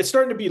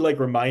starting to be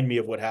remind me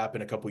of what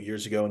happened a couple of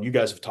years ago. And you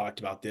guys have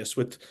talked about this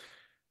with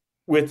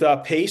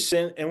Pace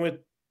and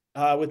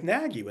with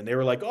Nagy, when they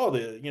were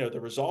the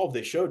resolve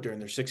they showed during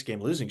their 6-game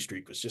losing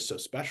streak was just so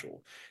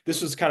special.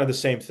 This was kind of the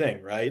same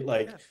thing,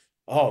 right?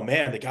 Oh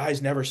man, the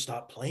guys never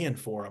stopped playing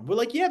for them.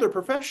 We're yeah, they're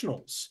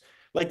professionals.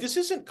 This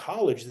isn't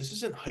college. This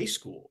isn't high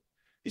school.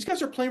 These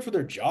guys are playing for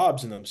their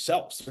jobs and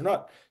themselves. They're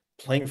not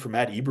playing for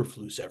Matt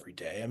Eberflus every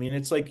day. I mean,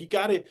 it's we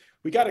got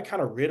to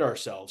kind of rid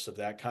ourselves of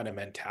that kind of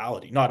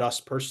mentality. Not us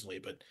personally,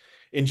 but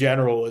in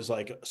general, as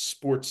a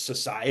sports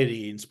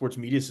society and sports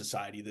media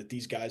society, that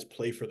these guys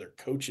play for their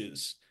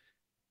coaches.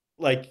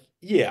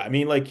 Yeah, I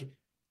mean,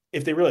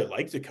 if they really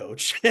like the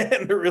coach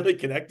and they're really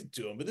connected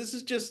to him, but this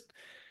is just,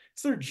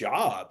 it's their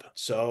job.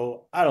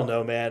 So I don't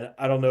know, man.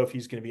 I don't know if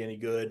he's going to be any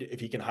good,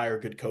 if he can hire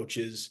good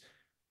coaches.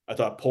 I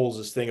thought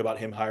Poles' thing about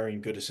him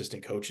hiring good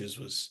assistant coaches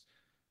was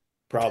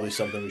probably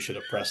something we should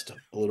have pressed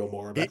a little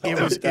more about. It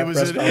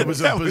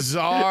was a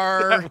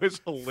bizarre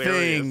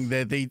thing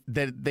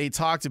that they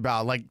talked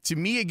about. To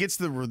me, it gets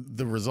the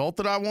result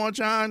that I want,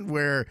 John,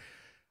 where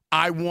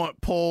I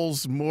want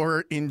Poles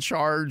more in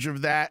charge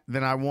of that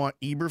than I want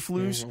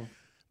Eberflus. Mm-hmm.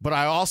 But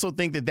I also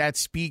think that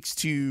speaks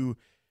to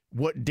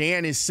what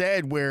Dan has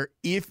said, where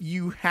if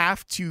you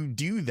have to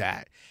do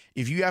that,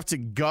 if you have to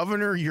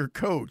governor your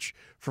coach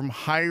from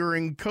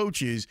hiring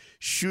coaches,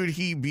 should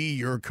he be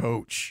your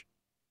coach?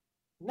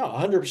 No,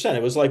 100%.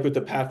 It was with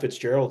the Pat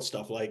Fitzgerald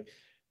stuff.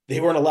 They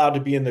weren't allowed to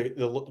be in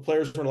the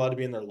players weren't allowed to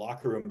be in their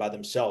locker room by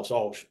themselves.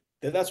 Oh,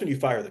 that's when you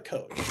fire the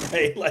coach,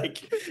 right?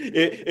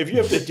 If you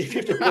have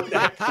to put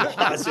that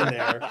clause in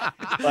there,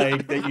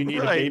 that you need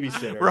a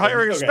babysitter. We're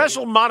hiring a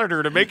special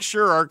monitor to make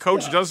sure our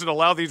coach doesn't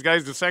allow these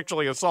guys to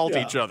sexually assault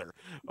each other.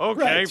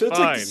 Okay, right. So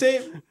fine. It's the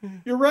same.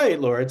 You're right,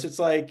 Lawrence. It's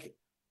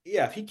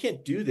yeah, if he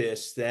can't do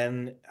this,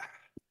 then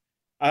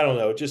I don't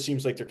know. It just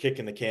seems like they're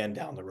kicking the can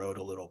down the road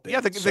a little bit.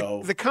 Yeah,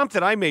 the comp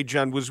that I made,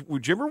 John, was,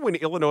 would you remember when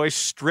Illinois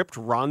stripped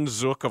Ron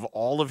Zook of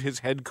all of his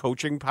head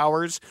coaching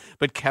powers,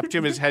 but kept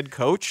him as head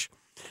coach?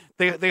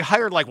 They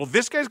hired well,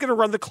 this guy's going to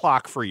run the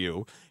clock for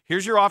you.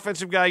 Here's your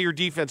offensive guy, your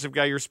defensive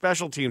guy, your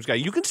special teams guy.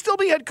 You can still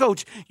be head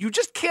coach. You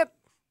just can't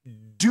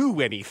do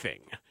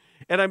anything.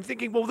 And I'm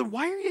thinking, well, then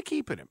why are you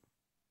keeping him?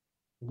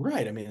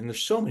 Right. I mean, and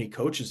there's so many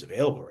coaches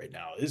available right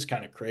now. It is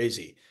kind of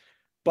crazy.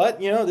 But,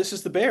 this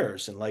is the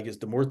Bears. And as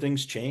the more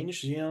things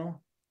change, the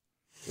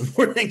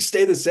more things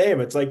stay the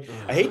same. It's I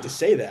hate to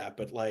say that,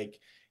 but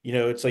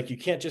it's you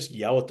can't just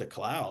yell at the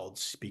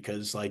clouds,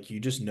 because you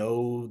just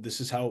know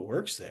this is how it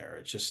works there.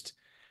 It's just,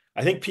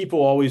 I think people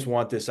always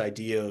want this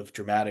idea of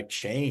dramatic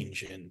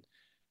change, and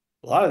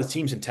a lot of the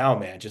teams in town,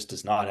 man, just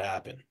does not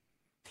happen.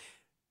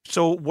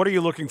 So what are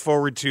you looking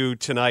forward to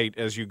tonight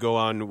as you go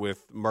on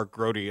with Mark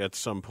Grody at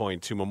some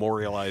point to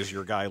memorialize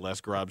your guy, Les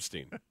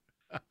Grobstein?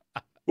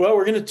 Well,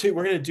 we're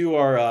gonna do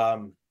our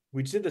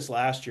we did this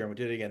last year and we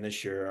did it again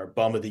this year, our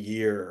Bum of the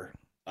Year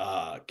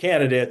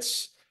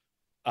candidates.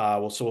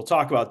 So we'll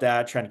talk about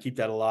that, trying to keep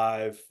that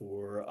alive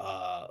for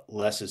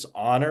Les's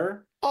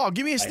honor. Oh,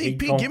 give me a sneak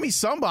peek. Give me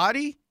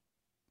somebody.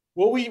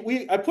 Well,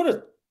 I put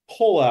a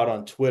poll out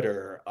on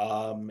Twitter,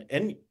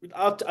 and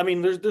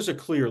there's a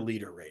clear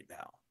leader right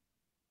now.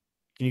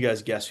 Can you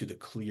guys guess who the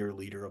clear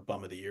leader of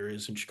Bum of the Year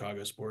is in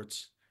Chicago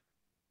sports?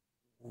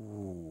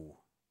 Ooh.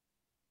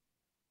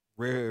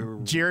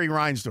 Jerry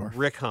Reinsdorf.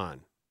 Rick Hahn.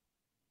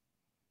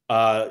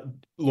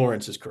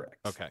 Lawrence is correct.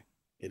 Okay.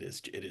 It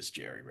is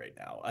Jerry right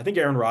now. I think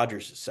Aaron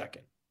Rodgers is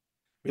second.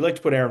 We like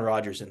to put Aaron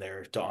Rodgers in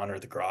there to honor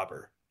the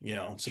Grobber.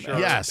 Some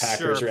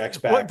Packers or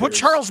ex-Packers. Put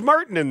Charles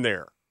Martin in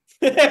there.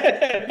 If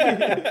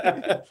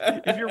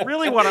you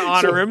really want to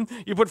honor him,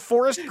 you put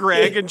Forrest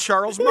Gregg and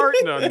Charles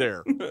Martin on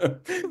there.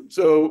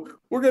 So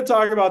we're going to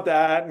talk about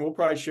that, and we'll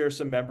probably share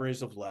some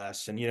memories of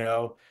Les. And,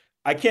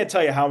 I can't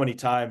tell you how many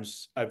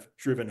times I've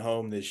driven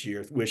home this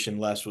year wishing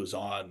Les was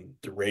on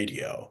the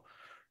radio,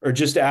 or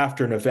just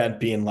after an event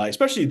being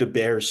especially the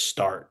Bears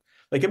start.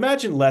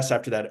 Imagine Les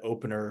after that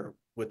opener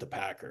with the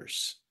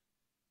Packers.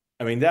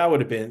 I mean, that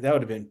would have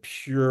been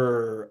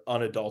pure,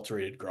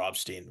 unadulterated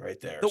Grobstein right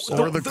there.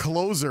 Or the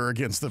closer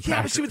against the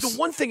Packers. Yeah, the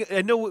one thing,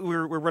 I know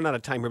we're running out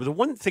of time here, but the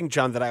one thing,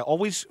 John, that I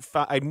always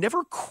found, I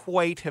never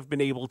quite have been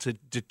able to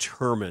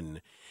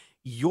determine,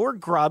 your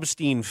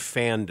Grobstein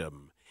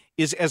fandom,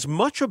 is as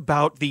much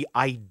about the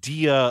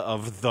idea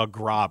of the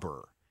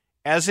grobber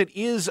as it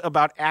is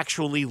about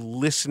actually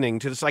listening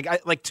to this.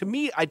 To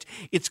me,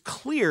 it's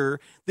clear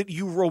that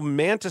you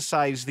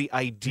romanticize the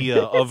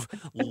idea of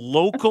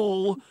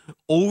local,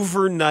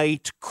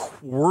 overnight,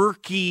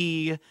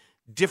 quirky,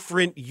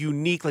 different,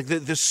 unique, like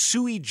the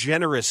sui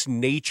generis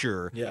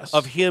nature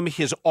of him,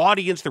 his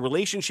audience, the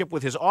relationship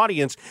with his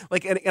audience.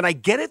 And I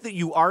get it that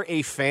you are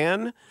a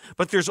fan,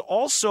 but there's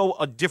also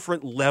a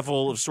different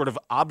level of sort of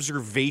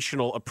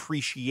observational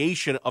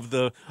appreciation of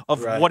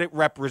what it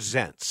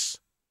represents.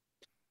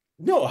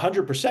 No,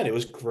 100%. It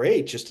was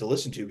great just to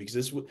listen to,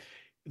 because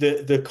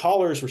the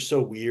callers were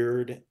so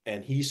weird,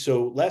 and he's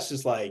so Les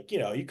is like, you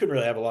couldn't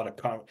really have a lot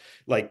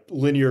of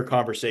linear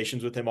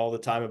conversations with him all the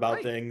time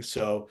about things.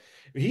 So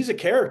he's a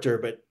character,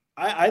 but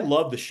I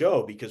love the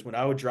show, because when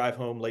I would drive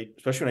home late,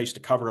 especially when I used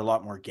to cover a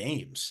lot more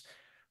games,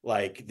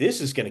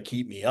 this is going to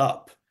keep me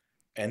up,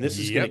 and this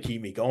is going to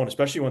keep me going,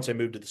 especially once I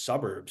moved to the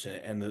suburbs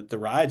and the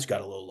rides got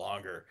a little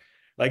longer.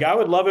 I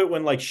would love it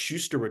when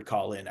Schuster would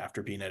call in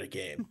after being at a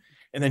game,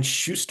 and then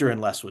Schuster and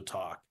Les would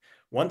talk.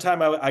 One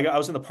time I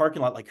was in the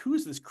parking lot, who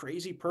is this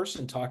crazy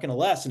person talking to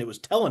Les? And it was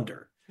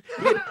Tellender.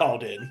 He had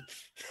called in.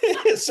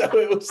 So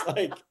it was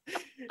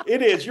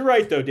it is. You're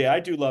right, though, Dan. I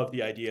do love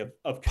the idea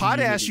of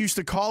community. Potash used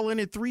to call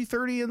in at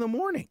 3:30 in the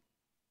morning.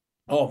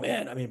 Oh,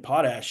 man. I mean,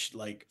 Potash,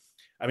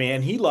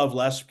 and he loved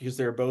Les because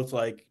they're both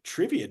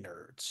trivia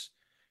nerds,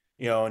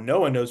 and no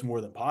one knows more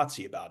than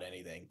Potsy about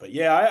anything. But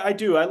yeah, I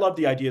do. I love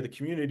the idea of the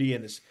community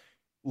and this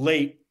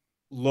late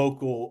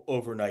local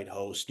overnight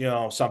host,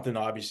 something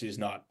obviously is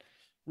not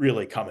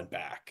really coming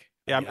back.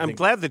 Yeah, I'm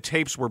glad the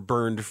tapes were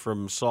burned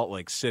from Salt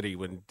Lake City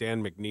when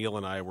Dan McNeil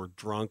and I were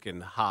drunk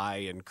and high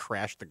and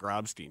crashed the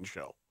Grobstein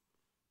show.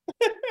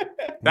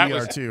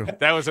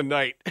 That was a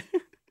night.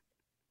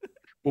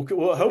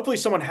 Well, hopefully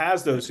someone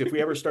has those. If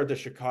we ever start the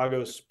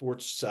Chicago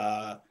Sports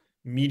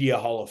Media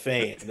Hall of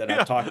Fame that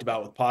I've talked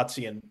about with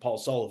Potsy and Paul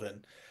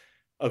Sullivan,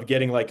 of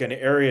getting an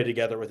area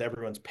together with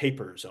everyone's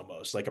papers,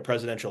 almost like a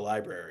presidential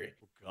library.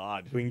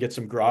 God, if we can get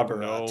some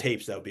Grobber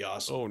tapes, that would be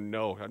awesome. Oh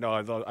no,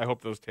 I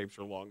hope those tapes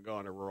are long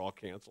gone, or we're all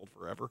canceled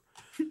forever.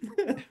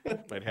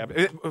 Might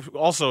happen.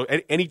 Also,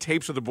 any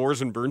tapes of the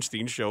Boers and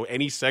Bernstein show,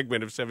 any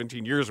segment of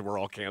 17 years, we're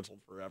all canceled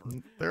forever.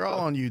 They're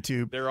all on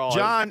YouTube. They're all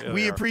John.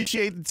 We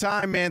appreciate the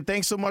time, man.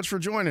 Thanks so much for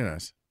joining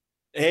us.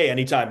 Hey,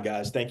 anytime,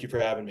 guys. Thank you for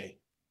having me.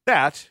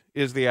 That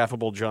is the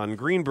affable John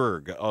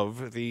Greenberg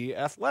of The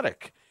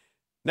Athletic.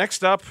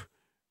 Next up,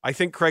 I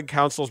think Craig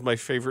Counsell is my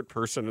favorite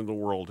person in the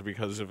world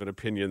because of an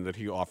opinion that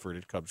he offered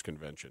at Cubs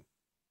convention.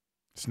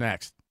 It's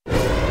next.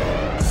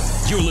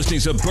 You're listening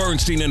to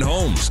Bernstein and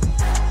Holmes,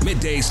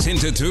 middays 10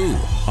 to 2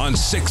 on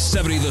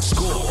 670 The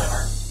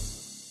Score.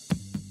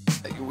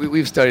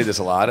 We've studied this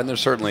a lot, and there's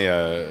certainly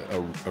a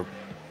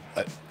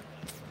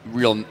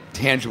real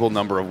tangible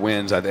number of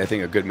wins I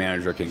think a good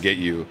manager can get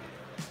you.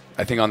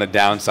 I think on the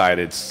downside,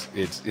 it's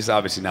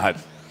obviously not.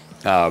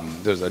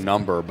 There's a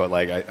number, but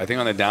I think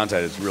on the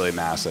downside, it's really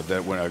massive.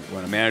 That when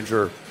a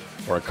manager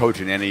or a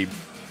coach in any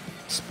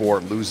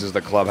sport loses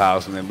the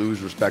clubhouse, when they lose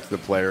respect to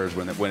the players,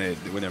 when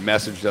their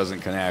message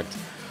doesn't connect,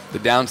 the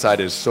downside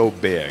is so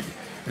big.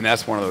 And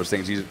that's one of those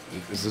things.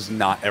 This is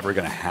not ever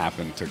going to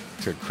happen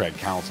to Craig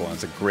Counsell, and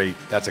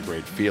that's a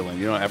great feeling.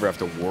 You don't ever have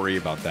to worry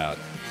about that.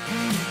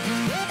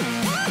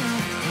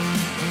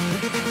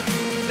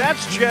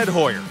 That's Jed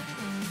Hoyer.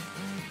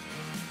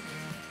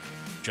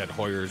 Jed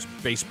Hoyer's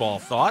baseball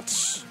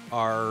thoughts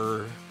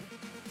are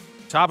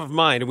top of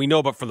mind, and we know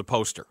about from the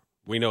poster.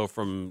 We know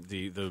from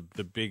the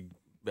big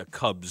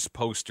Cubs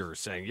poster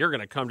saying, you're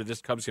going to come to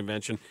this Cubs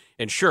convention,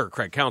 and sure,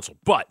 Craig Counsell,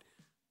 but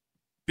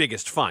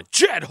biggest font,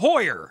 Jed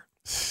Hoyer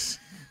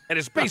and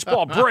his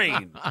baseball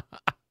brain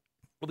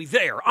will be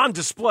there on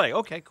display.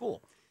 Okay,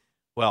 cool.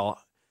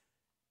 Well,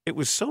 it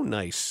was so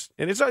nice,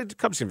 and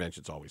Cubs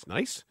convention's always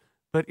nice,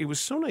 but it was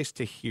so nice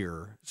to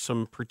hear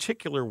some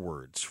particular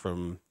words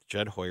from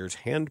Jed Hoyer's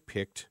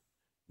hand-picked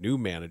new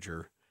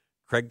manager,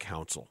 Craig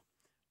Counsell,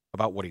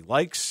 about what he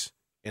likes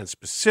and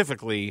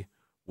specifically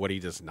what he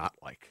does not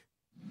like.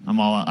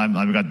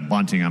 I've got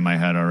bunting on my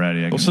head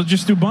already. So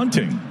just do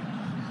bunting.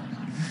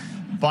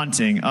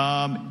 Bunting.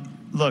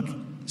 Look,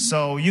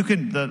 so you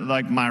can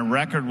my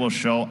record will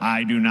show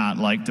I do not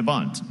like to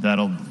bunt.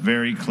 That'll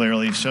very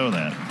clearly show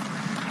that.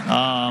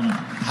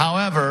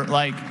 However,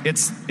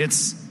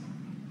 it's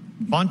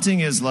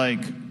bunting is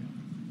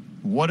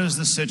what is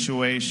the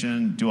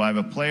situation? Do I have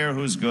a player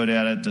who's good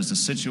at it? Does the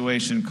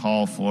situation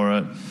call for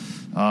it?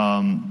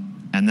 And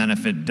then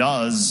if it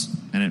does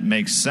and it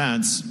makes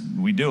sense,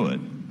 we do it.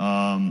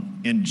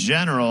 In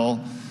general,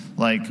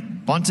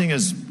 bunting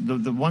is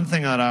the one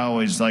thing that I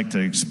always like to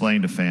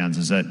explain to fans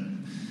is that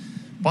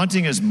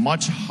bunting is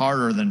much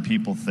harder than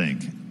people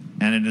think.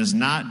 And it is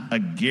not a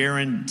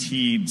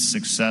guaranteed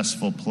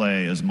successful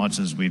play as much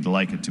as we'd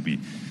like it to be.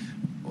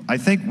 I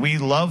think we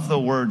love the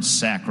word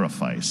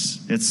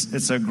sacrifice.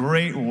 It's a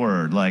great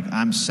word.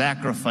 I'm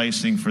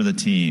sacrificing for the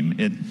team.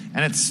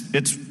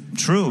 It's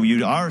true.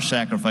 You are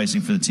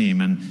sacrificing for the team,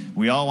 and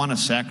we all want to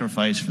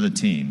sacrifice for the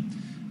team.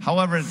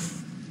 However,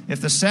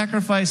 If the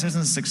sacrifice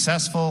isn't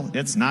successful,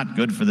 it's not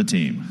good for the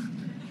team.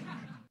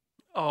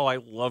 Oh, I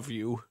love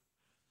you.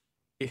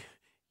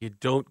 You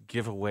don't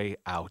give away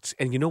outs.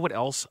 And you know what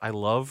else I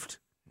loved?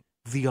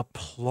 The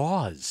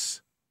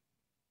applause.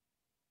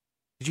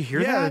 Did you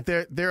hear that?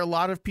 Yeah, there are a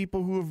lot of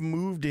people who have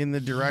moved in the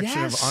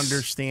direction of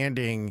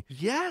understanding.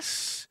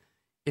 Yes.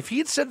 If he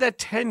had said that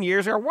 10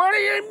 years ago, what do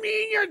you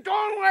mean you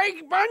don't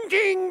like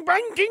bunting?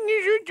 Bunting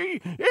is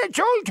it's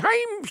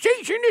old-time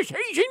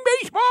sensation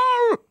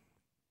baseball.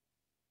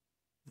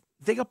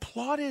 They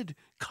applauded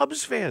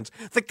Cubs fans.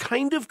 The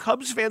kind of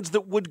Cubs fans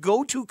that would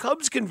go to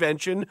Cubs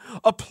convention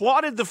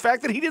applauded the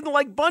fact that he didn't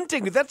like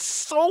bunting. That's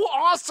so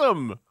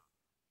awesome.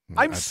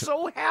 I'm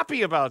so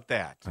happy about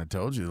that. I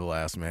told you the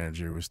last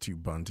manager was too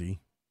bunty.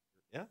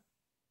 Yeah.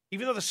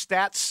 Even though the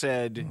stats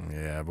said...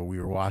 Yeah, but we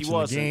were watching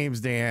the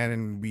games, Dan,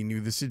 and we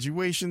knew the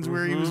situations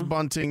where he was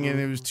bunting, and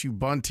it was too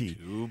bunty.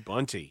 Too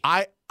bunty.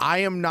 I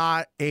am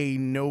not a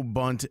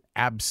no-bunt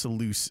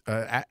absolute.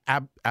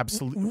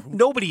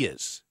 Nobody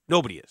is.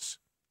 Nobody is,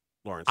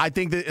 Lawrence. I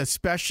think that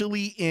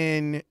especially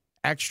in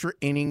extra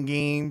inning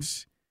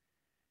games,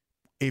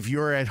 if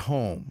you're at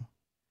home...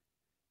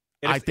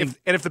 And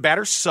if the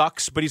batter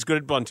sucks, but he's good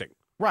at bunting,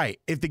 right?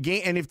 If the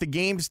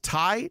game's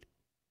tied,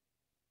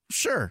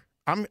 sure,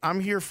 I'm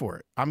here for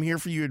it. I'm here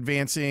for you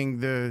advancing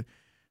the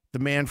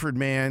Manfred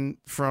man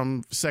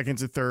from second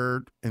to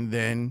third, and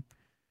then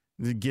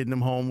getting him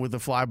home with a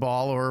fly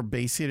ball or a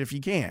base hit if you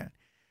can.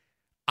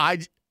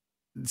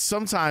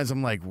 Sometimes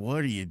I'm like, what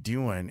are you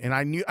doing? And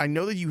I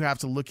know that you have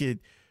to look at,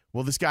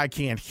 well, this guy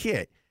can't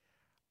hit.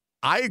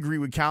 I agree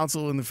with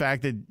Counsell in the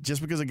fact that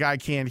just because a guy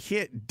can't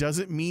hit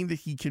doesn't mean that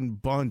he can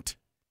bunt.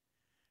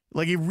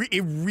 Like, it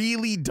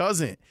really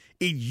doesn't.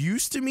 It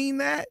used to mean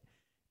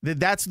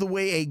that's the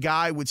way a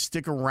guy would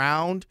stick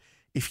around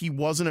if he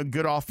wasn't a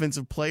good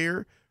offensive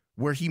player,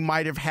 where he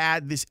might have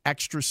had this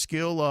extra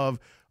skill of,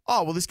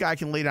 oh, well, this guy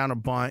can lay down a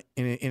bunt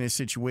in a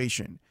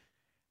situation.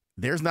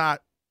 There are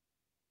not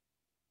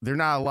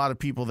a lot of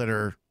people that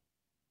are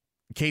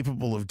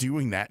capable of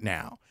doing that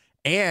now.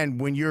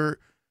 And when you're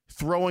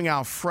throwing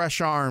out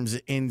fresh arms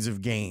at ends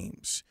of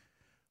games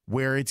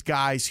where it's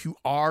guys who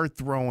are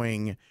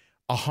throwing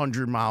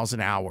 100 miles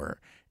an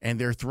hour and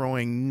they're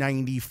throwing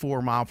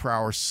 94 mile per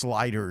hour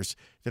sliders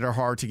that are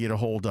hard to get a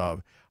hold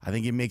of, I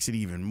think it makes it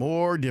even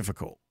more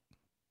difficult.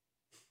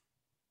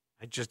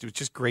 It was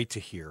just great to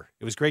hear.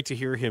 It was great to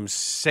hear him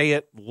say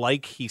it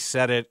like he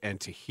said it,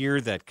 and to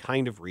hear that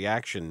kind of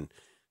reaction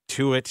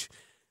to it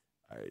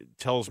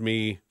tells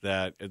me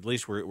that at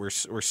least we're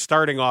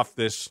starting off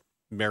this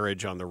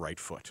marriage on the right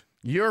foot.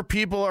 Your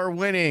people are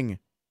winning.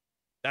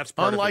 That's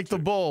part unlike of it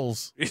the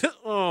Bulls.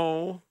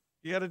 Oh,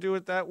 you got to do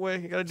it that way.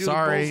 You got to do the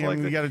Bulls like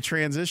that. We got to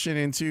transition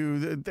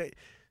into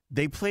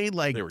they played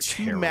like two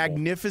terrible.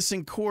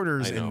 Magnificent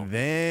quarters, and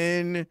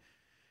then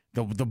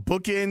the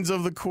bookends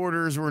of the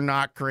quarters were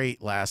not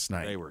great last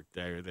night. They were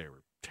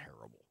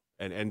terrible.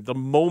 And the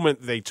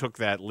moment they took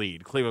that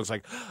lead, Cleveland was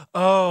like,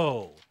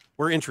 "Oh,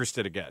 we're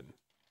interested again.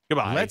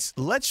 Goodbye.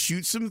 Let's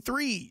shoot some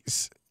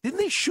threes." Didn't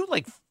they shoot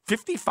like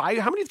 55?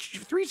 How many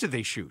threes did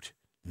they shoot?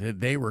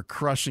 They were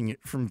crushing it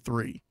from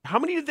three. How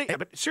many did they?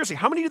 But seriously,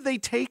 how many did they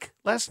take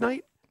last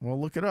night? Well,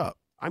 look it up.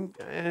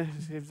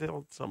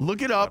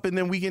 Look it up, and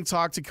then we can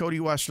talk to Cody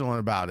Westerlund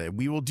about it.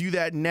 We will do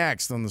that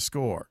next on The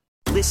Score.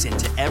 Listen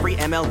to every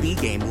MLB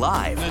game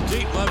live. In the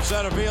deep left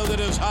center field, it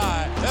is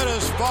high, it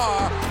is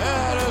far,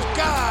 it is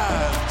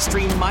gone.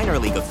 Stream minor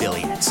league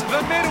affiliates.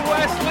 The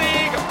Midwest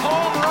League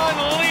home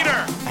run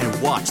leader. And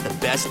watch the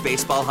best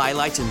baseball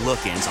highlights and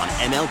look-ins on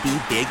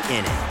MLB Big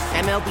Inning.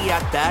 MLB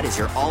At Bat is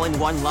your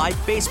all-in-one live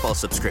baseball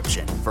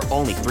subscription for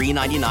only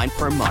 $3.99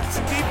 per month.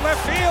 Deep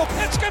left field,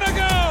 it's gonna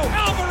go.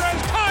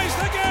 Alvarez ties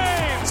the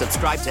game.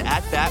 Subscribe to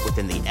At Bat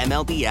within the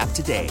MLB app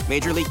today.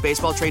 Major League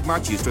Baseball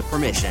trademarks used with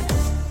permission.